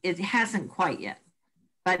 but it hasn't quite yet.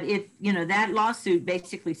 But that lawsuit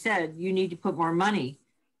basically said you need to put more money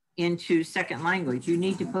into second language. You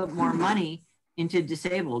need to put more money into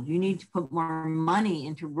disabled. You need to put more money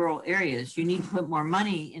into rural areas. You need to put more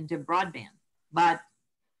money into broadband. But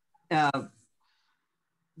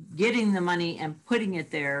getting the money and putting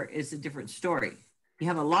it there is a different story. You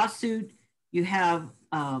have a lawsuit, you have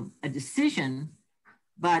a decision,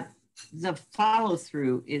 but the follow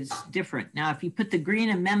through is different. Now, if you put the Green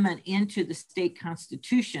Amendment into the state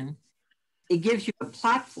constitution, it gives you a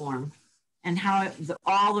platform and how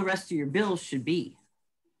all the rest of your bills should be.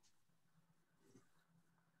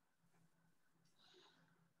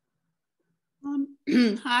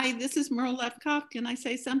 Hi, this is Merle Lefkoff. Can I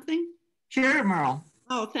say something? Sure, Merle.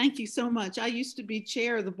 Oh, thank you so much. I used to be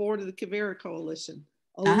chair of the board of the Quivira Coalition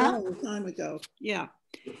a long time ago. Yeah.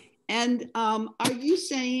 And are you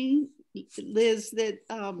saying, Liz, that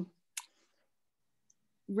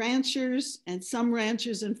ranchers and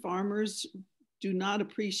farmers do not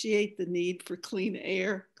appreciate the need for clean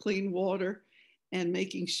air, clean water, and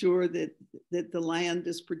making sure that the land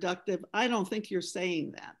is productive? I don't think you're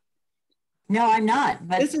saying that. No, I'm not.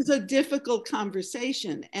 But this is a difficult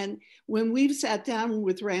conversation. And when we've sat down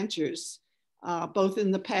with ranchers, both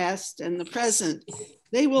in the past and the present,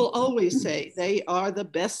 they will always say they are the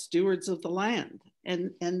best stewards of the land.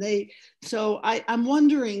 So I'm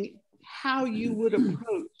wondering how you would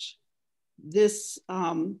approach this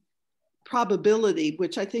probability,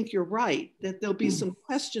 which I think you're right, that there'll be some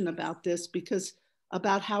question about this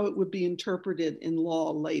about how it would be interpreted in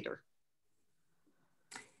law later.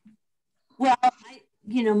 Well,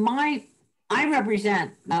 I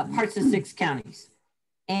represent parts of 6 counties,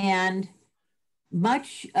 and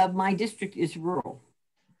much of my district is rural,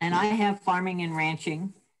 and I have farming and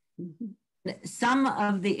ranching. Some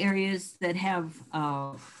of the areas that have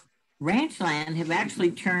ranch land have actually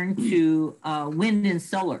turned to wind and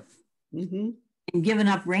solar and given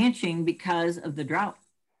up ranching because of the drought.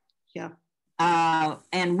 Yeah.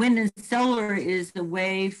 And wind and solar is the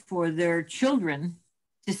way for their children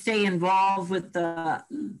to stay involved with the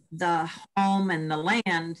home and the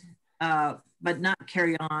land, but not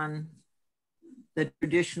carry on the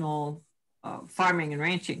traditional farming and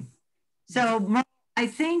ranching. So I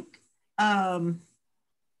think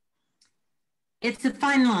it's a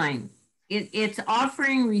fine line. It's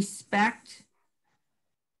offering respect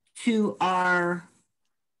to our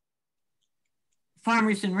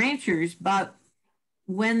farmers and ranchers, but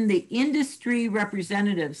when the industry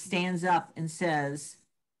representative stands up and says,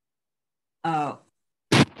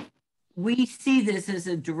 we see this as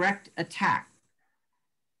a direct attack,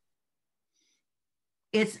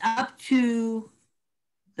 it's up to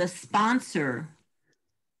the sponsor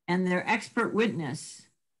and their expert witness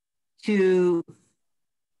to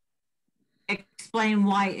explain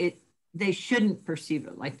why they shouldn't perceive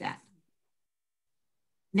it like that.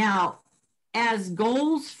 Now, as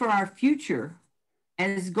goals for our future,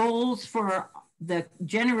 as goals for the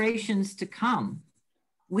generations to come,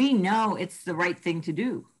 we know it's the right thing to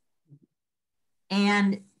do.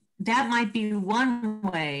 And that might be one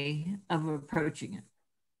way of approaching it.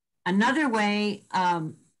 Another way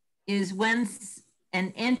is when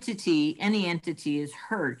an entity, any entity is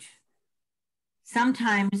hurt,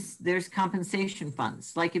 sometimes there's compensation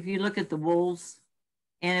funds. Like if you look at the wolves,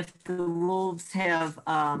 and if the wolves have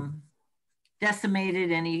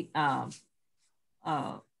decimated any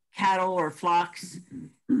cattle or flocks,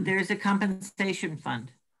 there's a compensation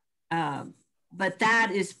fund. But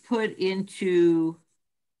that is put into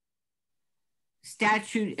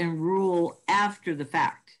statute and rule after the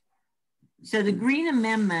fact. So the Green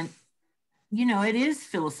Amendment, you know, it is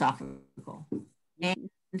philosophical. And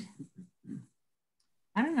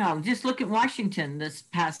I don't know, just look at Washington this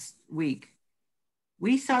past week.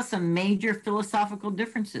 We saw some major philosophical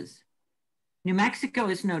differences. New Mexico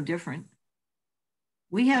is no different.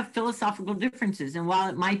 We have philosophical differences. And while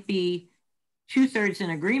it might be 2/3 in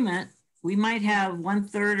agreement, we might have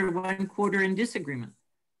 1/3 or 1/4 in disagreement.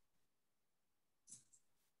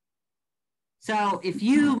 So if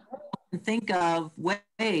you think of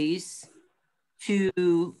ways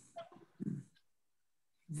to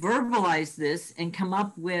verbalize this and come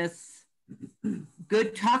up with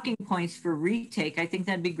good talking points for retake, I think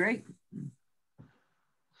that'd be great.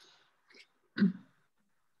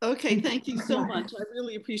 Okay, thank you so much. I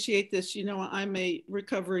really appreciate this. You know, I'm a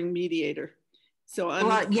recovering mediator. So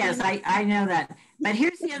yes, I know that. But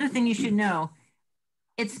here's the other thing you should know.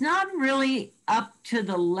 It's not really up to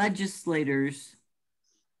the legislators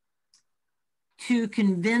to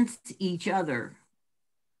convince each other.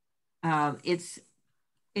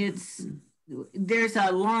 There's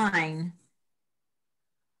a line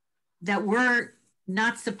that we're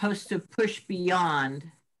not supposed to push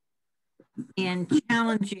beyond in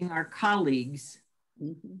challenging our colleagues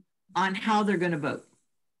on how they're going to vote.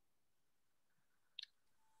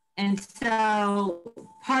 And so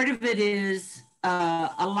part of it is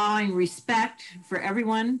allowing respect for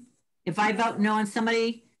everyone. If I vote no on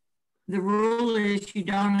somebody, the rule is you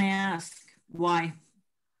don't ask why.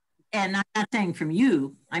 And I'm not saying from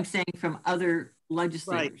you, I'm saying from other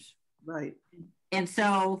legislators. Right. And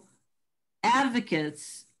so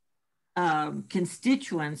advocates,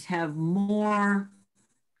 constituents have more,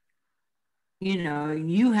 you know,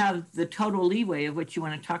 you have the total leeway of what you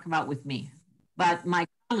want to talk about with me. But my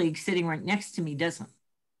colleague sitting right next to me doesn't.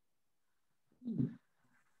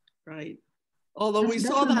 Right. Although we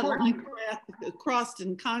saw that line crossed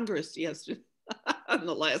in Congress yesterday, in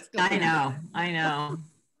the last couple I know.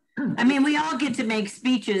 I mean, we all get to make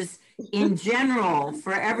speeches in general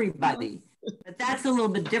for everybody, but that's a little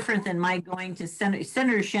bit different than my going to Senator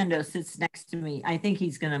Shendo sits next to me. I think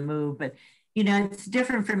he's going to move, but you know, it's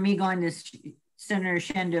different from me going to Senator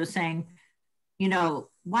Shendo saying, you know,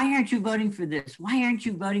 why aren't you voting for this? Why aren't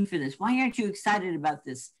you voting for this? Why aren't you excited about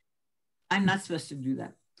this? I'm not supposed to do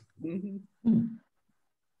that.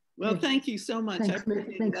 Well, thank you so much. I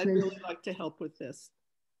appreciate it. I'd really like to help with this.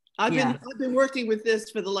 I've been working with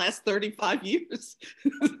this for the last 35 years.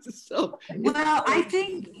 So, well, I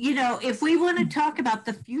think, you know, if we want to talk about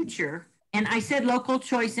the future, and I said local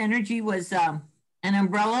choice energy was an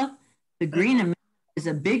umbrella, the Green Amendment is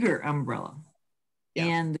a bigger umbrella. Yeah.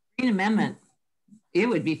 And the Green Amendment, it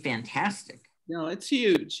would be fantastic. No, it's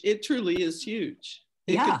huge. It truly is huge.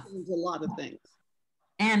 It contains a lot of things.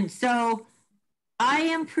 And so I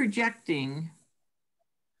am projecting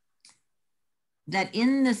that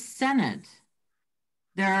in the Senate,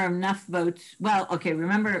 there are enough votes. Well, okay,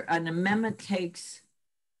 remember an amendment takes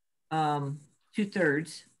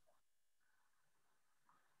 2/3.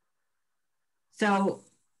 So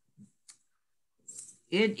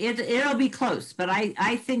it'll be close, but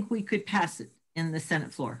I think we could pass it in the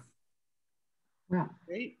Senate floor. Wow.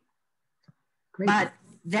 Great. But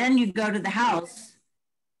then you go to the House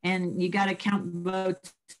and you got to count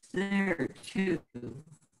votes there too.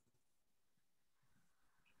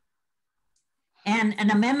 And an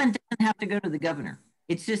amendment doesn't have to go to the governor.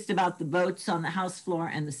 It's just about the votes on the House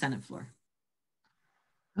floor and the Senate floor.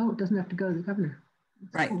 Oh, it doesn't have to go to the governor.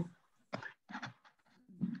 That's right. Cool.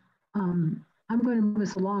 I'm going to move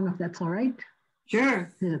us along if that's all right.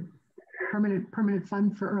 Sure. The permanent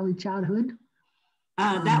fund for early childhood.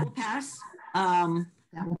 That will pass. That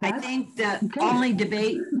will pass. I think the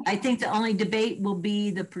only debate will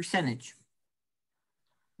be the percentage.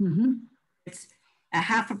 Mm-hmm. It's a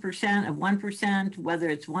 0.5% of 1%, whether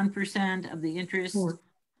it's 1% of the interest. Or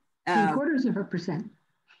 0.75%.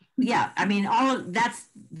 Yeah, I mean, all of that's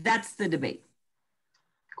the debate.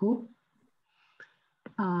 Cool.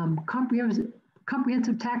 Comprehensive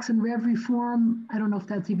tax and rev reform. I don't know if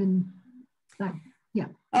that's even, yeah.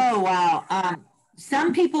 Oh, wow.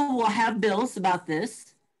 Some people will have bills about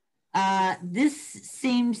this. This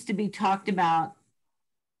seems to be talked about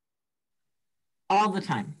all the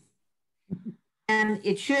time. And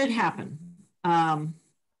it should happen.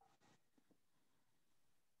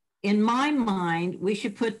 In my mind, we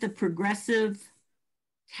should put the progressive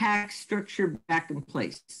tax structure back in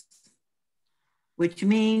place, which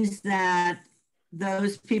means that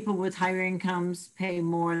those people with higher incomes pay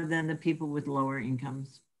more than the people with lower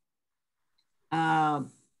incomes.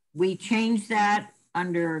 We changed that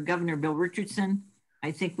under Governor Bill Richardson.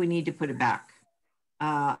 I think we need to put it back.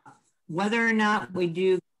 Whether or not we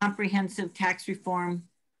do comprehensive tax reform,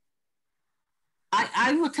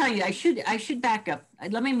 I will tell you, I should back up.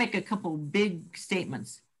 Let me make a couple big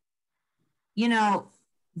statements. You know,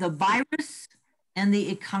 the virus and the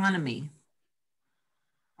economy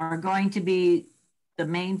are going to be the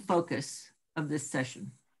main focus of this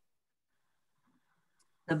session.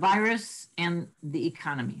 The virus and the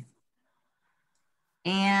economy.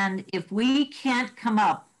 And if we can't come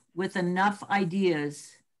up with enough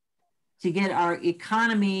ideas to get our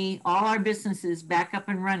economy, all our businesses back up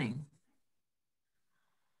and running,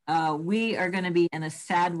 we are going to be in a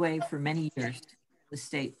sad way for many years, the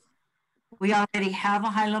state. We already have a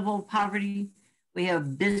high level of poverty. We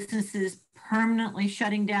have businesses permanently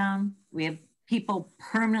shutting down. We have people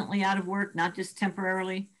permanently out of work, not just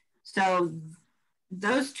temporarily. So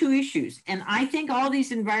those two issues, and I think all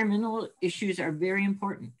these environmental issues are very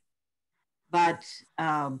important, but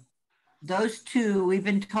those two we've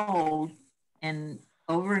been told, and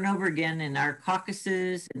over again in our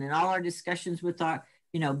caucuses and in all our discussions with our,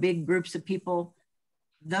 big groups of people,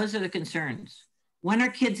 those are the concerns. When are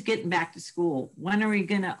kids getting back to school? When are we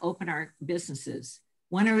going to open our businesses?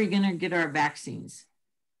 When are we going to get our vaccines?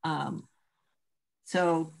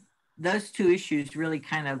 So those two issues really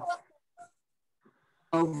kind of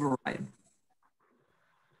override.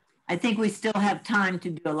 I think we still have time to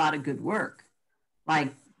do a lot of good work,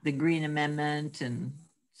 like the Green Amendment and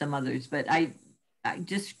some others. But I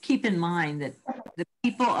just keep in mind that the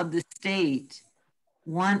people of the state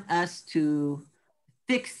want us to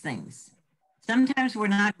fix things. Sometimes we're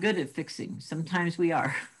not good at fixing. Sometimes we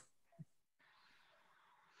are.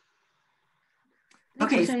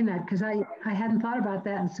 Thanks for saying that, because I hadn't thought about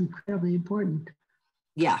that, and it's incredibly important.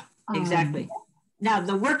 Yeah, exactly. Now,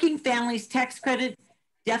 the working families tax credit,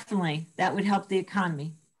 definitely, that would help the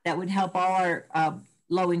economy. That would help all our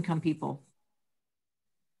low-income people.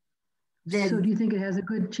 So do you think it has a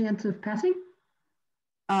good chance of passing?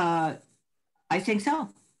 I think so,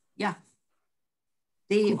 yeah.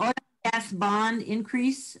 The oil and gas bond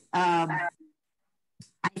increase, I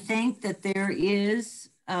think that there is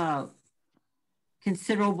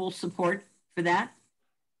considerable support for that.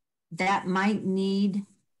 That might need,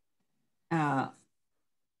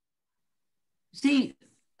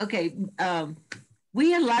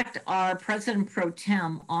 we elect our president pro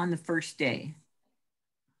tem on the first day.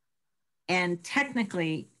 And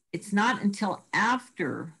technically, it's not until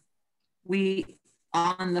after we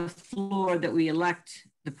on the floor that we elect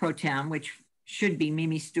the pro tem, which should be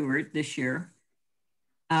Mimi Stewart this year.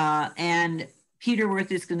 And Peter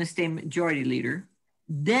Worth is going to stay majority leader.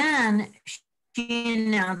 Then she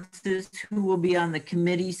announces who will be on the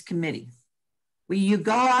committee's committee. You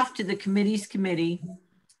go off to the committee's committee,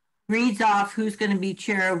 reads off who's going to be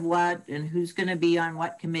chair of what and who's going to be on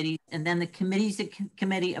what committee, and then the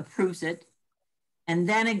committee approves it. And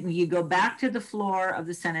then you go back to the floor of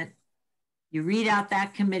the Senate, you read out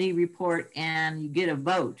that committee report, and you get a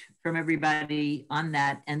vote from everybody on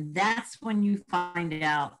that. And that's when you find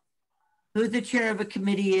out who the chair of a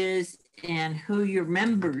committee is and who your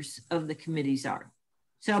members of the committees are.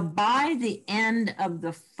 So by the end of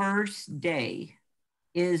the first day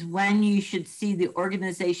is when you should see the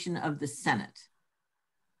organization of the Senate.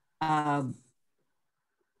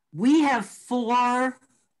 We have 4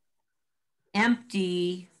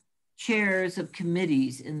 empty chairs of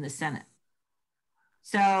committees in the Senate.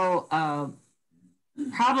 So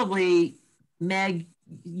probably, Meg,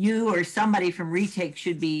 you or somebody from Retake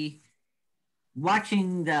should be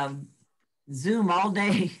watching the Zoom all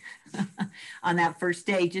day on that first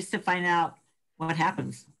day just to find out what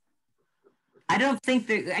happens. I don't think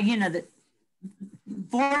that, you know, that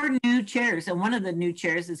 4 new chairs, and one of the new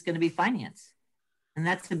chairs is going to be finance. And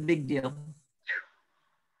that's a big deal.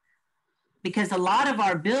 Because a lot of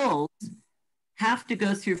our bills have to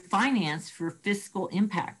go through finance for fiscal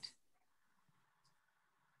impact.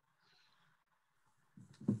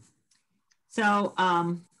 So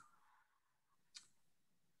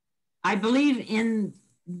I believe in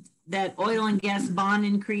that oil and gas bond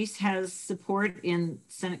increase has support in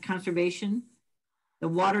Senate Conservation. The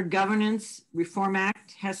Water Governance Reform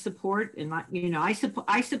Act has support, and you know, I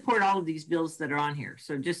support all of these bills that are on here.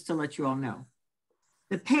 So just to let you all know,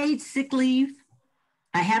 the paid sick leave,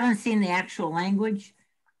 I haven't seen the actual language,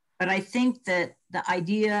 but I think that the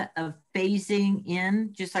idea of phasing in,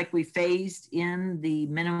 just like we phased in the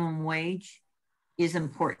minimum wage, is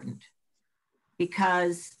important,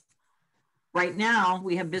 because right now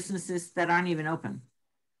we have businesses that aren't even open.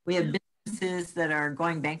 We have businesses that are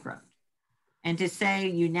going bankrupt. And to say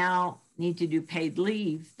you now need to do paid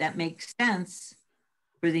leave, that makes sense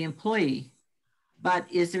for the employee, but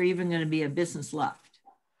is there even going to be a business left?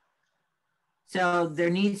 So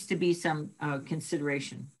there needs to be some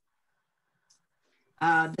consideration.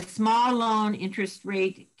 The small loan interest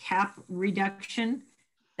rate cap reduction,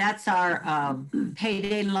 that's our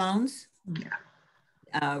payday loans,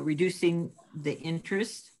 reducing the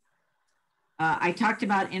interest. I talked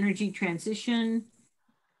about energy transition.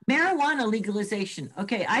 Marijuana legalization.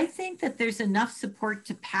 Okay, I think that there's enough support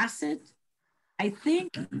to pass it. I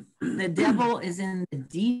think the devil is in the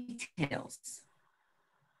details.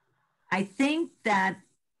 I think that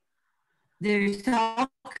there's all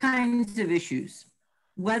kinds of issues.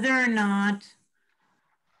 Whether or not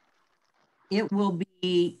it will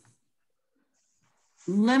be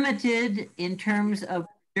limited in terms of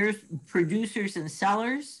producers and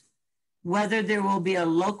sellers, whether there will be a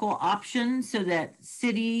local option so that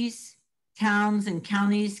cities, towns, and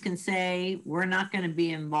counties can say, we're not going to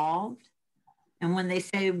be involved. And when they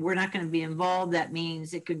say we're not going to be involved, that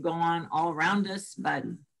means it could go on all around us, but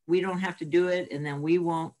we don't have to do it. And then we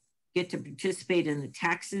won't get to participate in the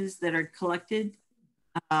taxes that are collected.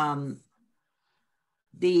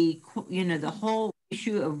 The whole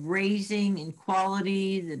issue of raising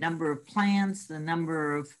inequality, the number of plants, the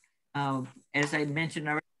number of, as I mentioned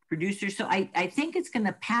already, producers. So I think it's going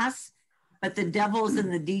to pass, but the devil's in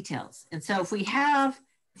the details. And so if we have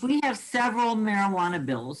several marijuana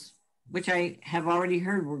bills, which I have already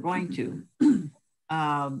heard we're going to,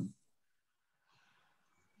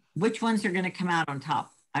 which ones are going to come out on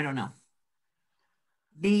top? I don't know.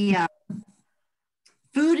 The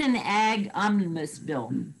Food and Ag Omnibus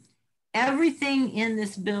Bill. Everything in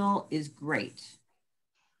this bill is great.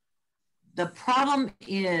 The problem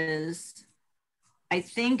is, I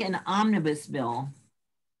think an omnibus bill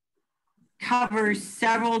covers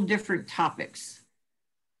several different topics,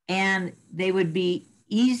 and they would be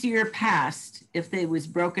easier passed if they was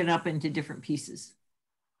broken up into different pieces.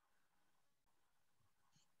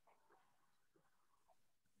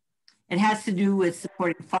 It has to do with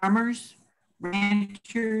supporting farmers,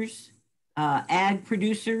 ranchers, ag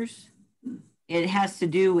producers. It has to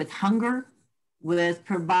do with hunger, with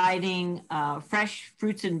providing fresh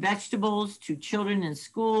fruits and vegetables to children in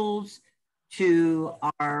schools, to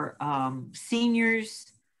our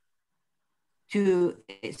seniors, to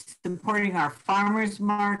supporting our farmers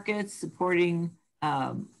markets, supporting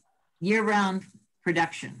year-round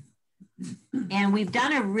production. And we've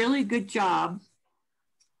done a really good job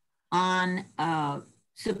on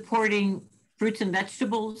supporting fruits and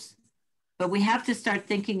vegetables, but we have to start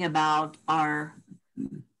thinking about our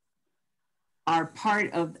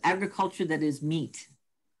part of agriculture that is meat.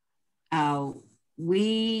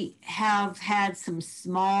 We have had some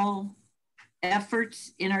small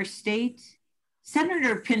efforts in our state.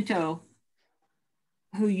 Senator Pinto,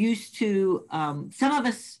 who used to, some of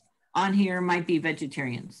us on here might be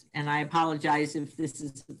vegetarians, and I apologize if this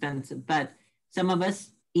is offensive, but some of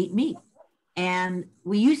us eat meat. And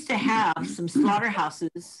we used to have some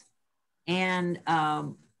slaughterhouses and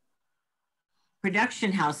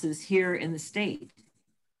production houses here in the state.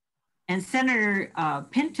 And Senator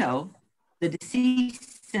Pinto, the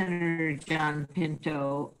deceased Senator John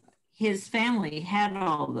Pinto, his family had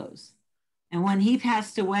all those. And when he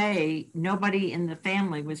passed away, nobody in the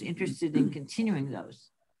family was interested in continuing those.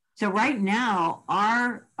 So right now,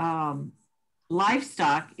 our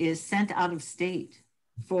livestock is sent out of state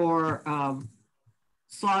for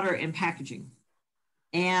slaughter and packaging.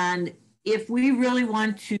 And if we really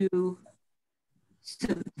want to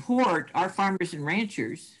support our farmers and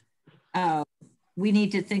ranchers, we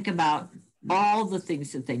need to think about all the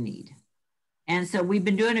things that they need. And so we've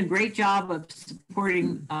been doing a great job of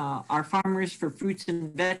supporting our farmers for fruits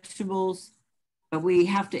and vegetables, but we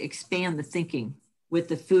have to expand the thinking with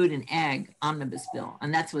the food and ag omnibus bill.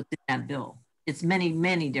 And that's what's in that bill. It's many,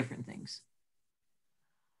 many different things.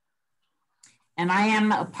 And I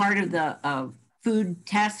am a part of the food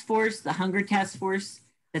task force, the hunger task force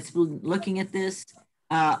that's looking at this.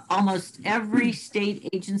 Almost every state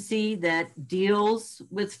agency that deals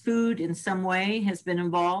with food in some way has been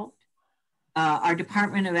involved. Our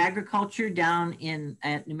Department of Agriculture down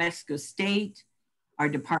at New Mexico State, our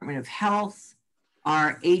Department of Health,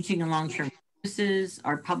 our Aging and Long-Term Services,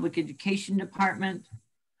 our Public Education Department,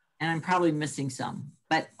 and I'm probably missing some.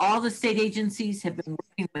 But all the state agencies have been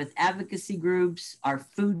working with advocacy groups, our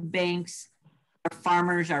food banks, our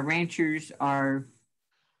farmers, our ranchers, our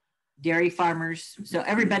dairy farmers. So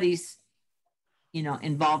everybody's,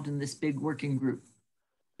 involved in this big working group.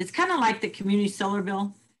 It's kind of like the community solar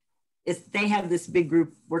bill. They have this big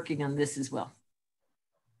group working on this as well.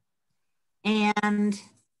 And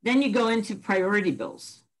then you go into priority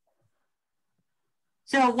bills.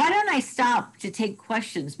 So why don't I stop to take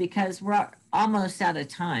questions, because we're almost out of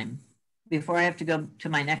time before I have to go to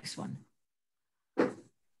my next one.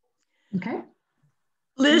 Okay.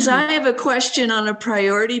 Liz, I have a question on a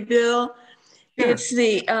priority bill. Sure. It's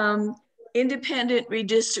the Independent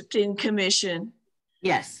Redistricting Commission.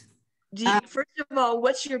 Yes. First of all,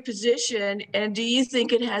 what's your position, and do you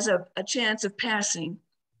think it has a chance of passing?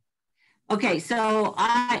 Okay, so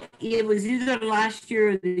it was either last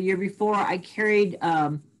year or the year before, I carried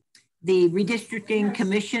the Redistricting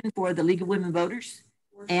Commission for the League of Women Voters,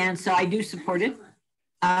 and so I do support it.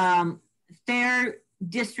 Fair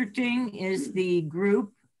Districting is the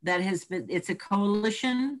group that has been, it's a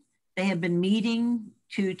coalition. They have been meeting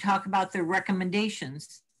to talk about their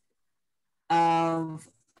recommendations of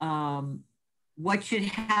what should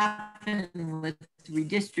happen with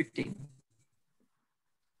redistricting.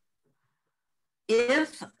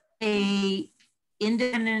 If a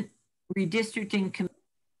independent redistricting committee,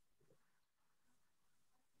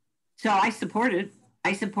 so I support it.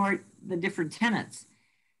 I support the different tenets.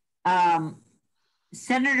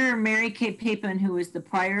 Senator Mary Kay Papin, who was the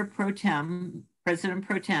prior president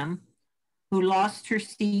pro tem, who lost her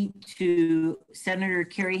seat to Senator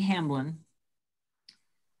Carrie Hamblin,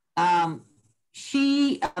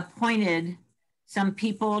 she appointed some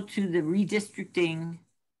people to the redistricting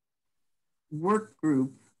work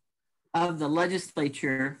group of the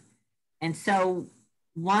legislature. And so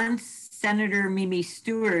once Senator Mimi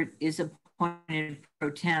Stewart is appointed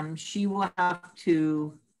pro tem, she will have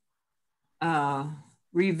to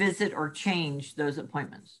revisit or change those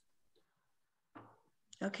appointments.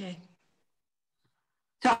 Okay.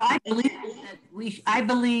 So I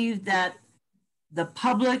believe that the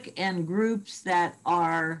public and groups that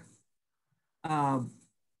are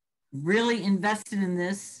really invested in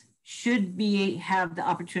this should have the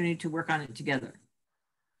opportunity to work on it together.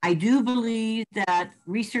 I do believe that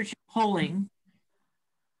research and polling,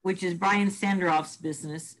 which is Brian Sanderoff's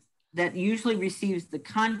business, that usually receives the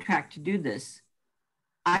contract to do this,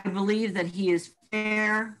 I believe that he is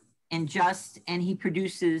fair and just, and he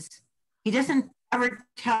doesn't ever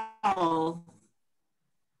tell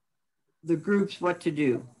the groups what to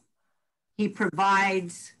do. He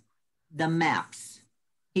provides the maps.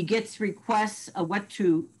 He gets requests of what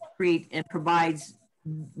to create and provides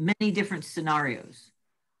many different scenarios.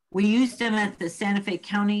 We used them at the Santa Fe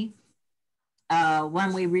County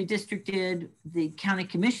when we redistricted the county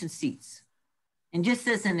commission seats. And just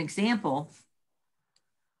as an example,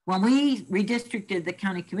 when we redistricted the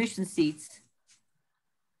county commission seats,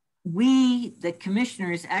 we, the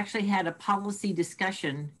commissioners, actually had a policy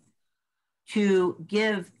discussion to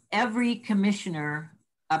give every commissioner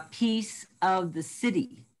a piece of the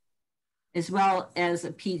city, as well as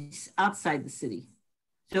a piece outside the city.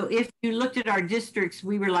 So if you looked at our districts,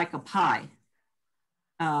 we were like a pie,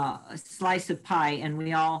 a slice of pie,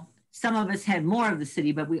 and some of us had more of the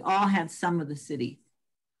city, but we all had some of the city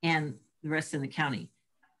and the rest of the county.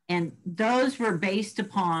 And those were based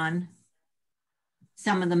upon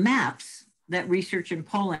some of the maps that research and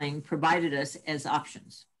polling provided us as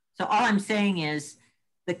options. So all I'm saying is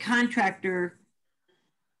the contractor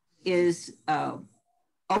is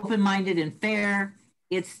open-minded and fair.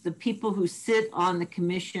 It's the people who sit on the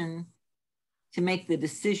commission to make the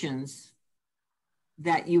decisions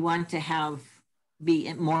that you want to have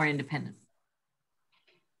be more independent.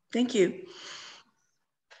 Thank you.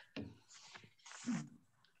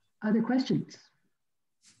 Other questions?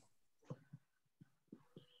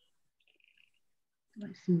 I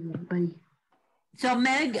see everybody. So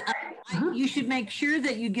Meg, you should make sure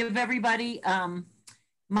that you give everybody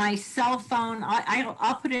my cell phone.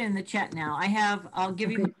 I'll put it in the chat now. I'll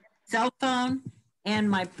give you my cell phone and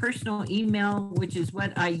my personal email, which is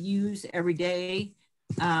what I use every day.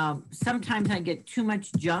 Sometimes I get too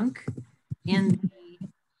much junk in the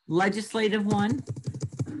legislative one.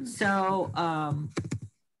 So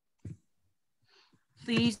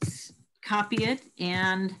please copy it,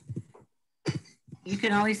 and you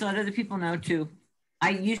can always let other people know too.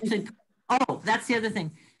 I usually, oh, that's the other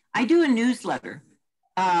thing. I do a newsletter,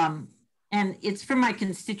 and it's for my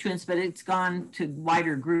constituents, but it's gone to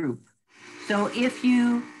wider group. So if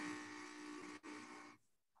you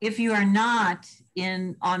are not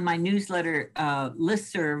on my newsletter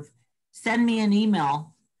listserv, send me an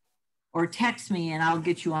email or text me and I'll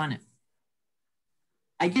get you on it.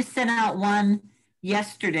 I just sent out one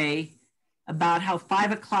yesterday about how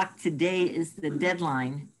 5 o'clock today is the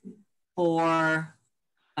deadline for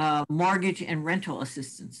mortgage and rental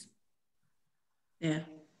assistance. Yeah.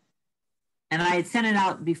 And I had sent it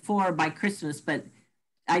out before by Christmas, but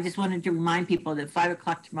I just wanted to remind people that 5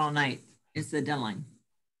 o'clock tomorrow night is the deadline.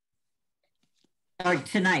 Or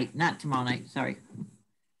tonight, not tomorrow night, sorry.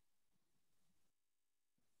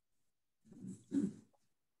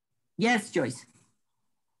 Yes, Joyce.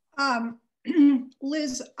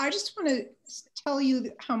 Liz, I just want to tell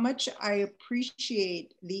you how much I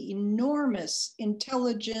appreciate the enormous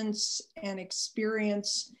intelligence and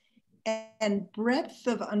experience and breadth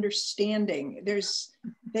of understanding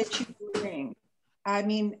that you bring. I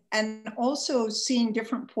mean, and also seeing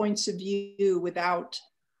different points of view without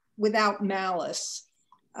malice.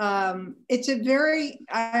 It's a very,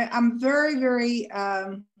 I'm very, very,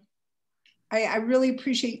 I really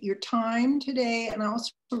appreciate your time today, and I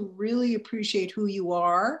also really appreciate who you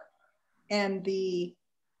are and the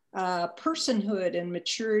personhood and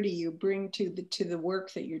maturity you bring to the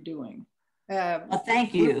work that you're doing. Well,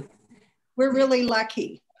 thank you. We're really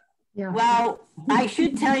lucky. Yeah. Well, I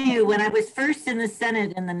should tell you, when I was first in the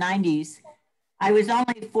Senate in the 90s, I was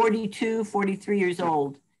only 42, 43 years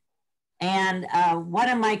old. And one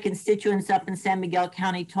of my constituents up in San Miguel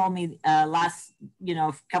County told me a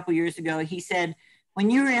couple years ago, he said, when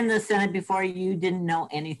you were in the Senate before, you didn't know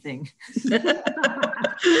anything. You're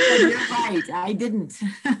right, I didn't.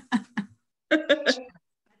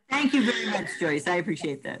 Thank you very much, Joyce. I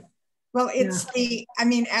appreciate that. Well, it's I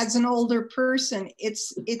mean, as an older person,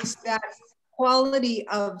 it's that quality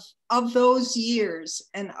of those years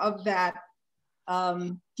and of that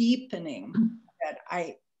deepening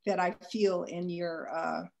that I feel in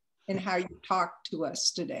your in how you talk to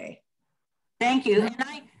us today. Thank you. And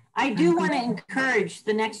I do want to encourage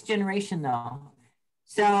the next generation though.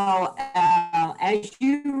 So as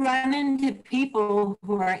you run into people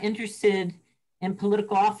who are interested in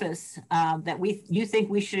political office that you think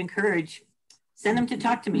we should encourage, send them to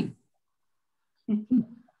talk to me.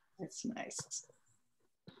 That's nice.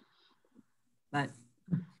 But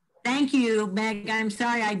thank you, Meg. I'm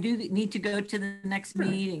sorry, I do need to go to the next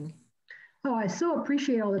meeting. Oh, I so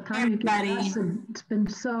appreciate all the time you give us. And it's been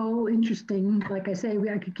so interesting. Like I say,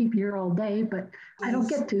 I could keep you here all day, but I don't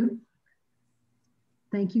get to.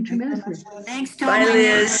 Thank you tremendously. Thanks, Tony. Bye,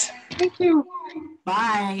 Liz. Thank you.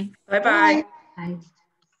 Bye. Bye-bye. Bye.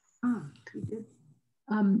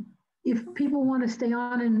 If people want to stay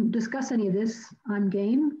on and discuss any of this, I'm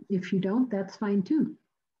game. If you don't, that's fine too.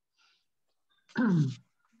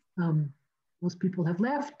 Most people have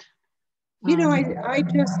left. You know, I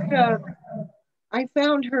just, I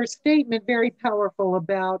found her statement very powerful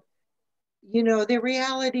about, you know, the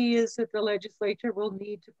reality is that the legislature will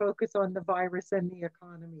need to focus on the virus and the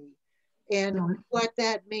economy and what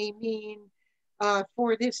that may mean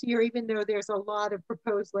for this year, even though there's a lot of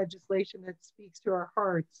proposed legislation that speaks to our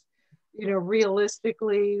hearts, you know,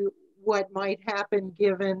 realistically, what might happen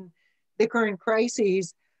given the current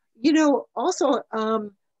crises. You know, also,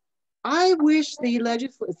 I wish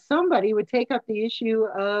somebody would take up the issue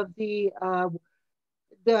of the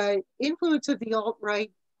influence of the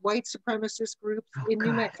alt-right white supremacist groups in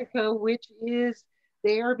New Mexico, which is,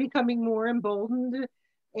 they are becoming more emboldened.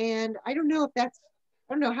 And I don't know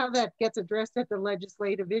how that gets addressed at the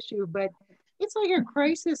legislative issue, but it's like a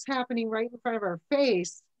crisis happening right in front of our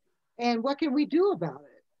face. And what can we do about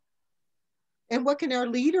it? And what can our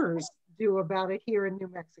leaders do about it here in New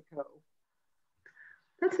Mexico?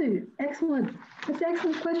 That's an excellent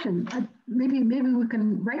question. Maybe we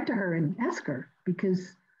can write to her and ask her,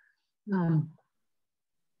 because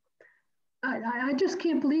I just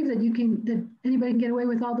can't believe that anybody can get away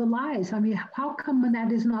with all the lies. I mean, how come when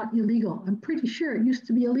that is not illegal? I'm pretty sure it used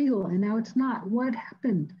to be illegal and now it's not. What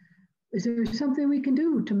happened? is there something we can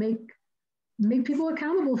do to make people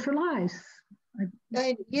accountable for lies?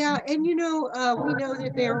 Yeah, and you know, we know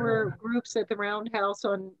that there were groups at the Roundhouse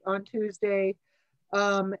on Tuesday,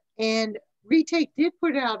 and Retake did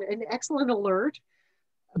put out an excellent alert,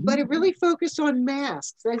 but it really focused on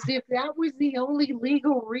masks, as if that was the only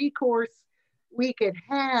legal recourse we could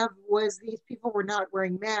have, was these people were not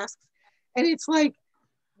wearing masks. And it's like,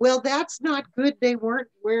 well, that's not good they weren't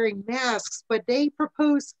wearing masks, but they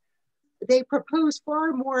propose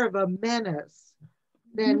far more of a menace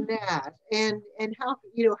than that. And how,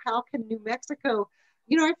 you know, how can New Mexico,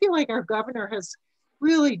 you know, I feel like our governor has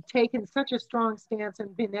really taken such a strong stance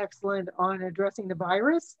and been excellent on addressing the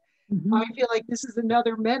virus. I feel like this is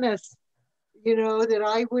another menace, you know, that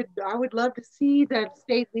I would love to see that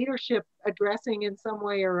state leadership addressing in some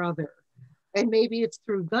way or other. And maybe it's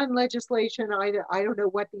through gun legislation. I don't know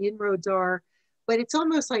what the inroads are, but it's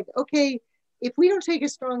almost like, okay, if we don't take a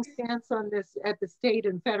strong stance on this at the state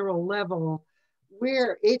and federal level,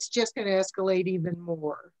 where it's just going to escalate even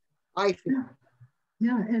more, I feel.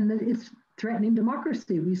 Yeah, and it's threatening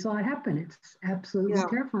democracy. We saw it happen. It's absolutely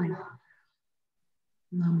terrifying.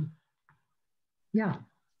 Yeah.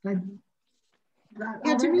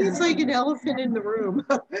 Yeah, to me, it's like an elephant in the room.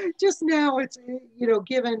 Just now, it's, you know,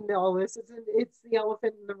 given all this, it's the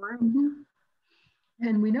elephant in the room.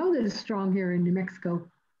 And we know that it's strong here in New Mexico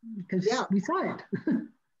because we saw it.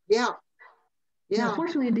 Now,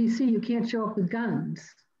 fortunately, in DC, you can't show up with guns,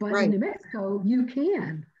 but in New Mexico, you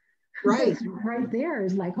can. Right there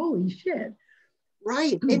is like, holy shit.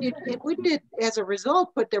 Right, and it wouldn't, as a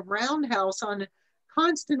result, put the Roundhouse on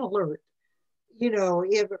constant alert. You know,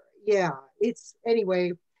 it's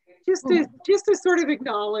anyway, just to sort of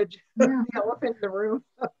acknowledge the elephant in the room.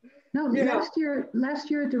 No, last year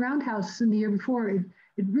at the Roundhouse and the year before, it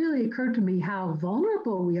really occurred to me how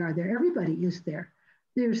vulnerable we are there. Everybody is there.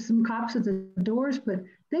 There's some cops at the doors, but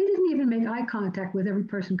they didn't even make eye contact with every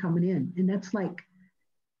person coming in. And that's like,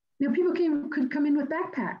 you know, people could come in with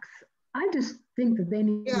backpacks. I just think that they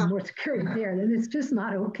need more security there. That it's just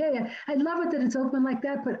not okay. I love it that it's open like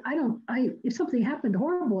that, but if something happened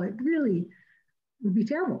horrible, it really would be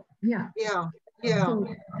terrible. Yeah. So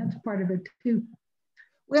that's part of it too.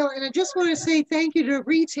 Well, and I just want to say thank you to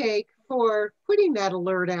Retake for putting that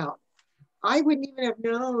alert out. I wouldn't even have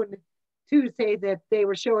known Tuesday that they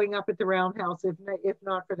were showing up at the Roundhouse if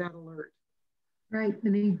not for that alert. Right,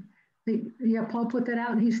 and Paul put that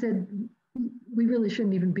out, and he said, we really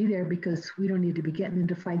shouldn't even be there because we don't need to be getting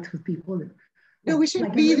into fights with people. No, we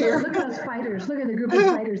shouldn't be there. Look at us fighters. Look at the group of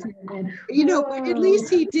fighters here, man. You know, at least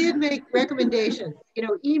he did make recommendations. You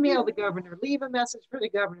know, email the governor, leave a message for the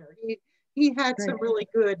governor. He had some really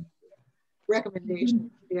good recommendations.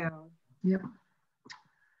 Yep.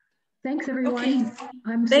 Thanks, everyone.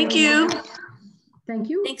 Okay. Thank you. Thank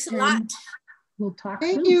you. Thanks a lot. We'll talk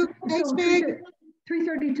Thank soon. you. Thanks, Meg.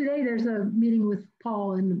 3:30 today, there's a meeting with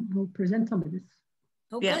Paul and we'll present some of this.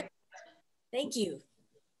 Oh, good. Thank you.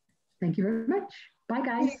 Thank you very much. Bye,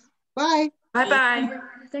 guys. Bye. Bye-bye.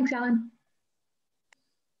 Thanks, Alan.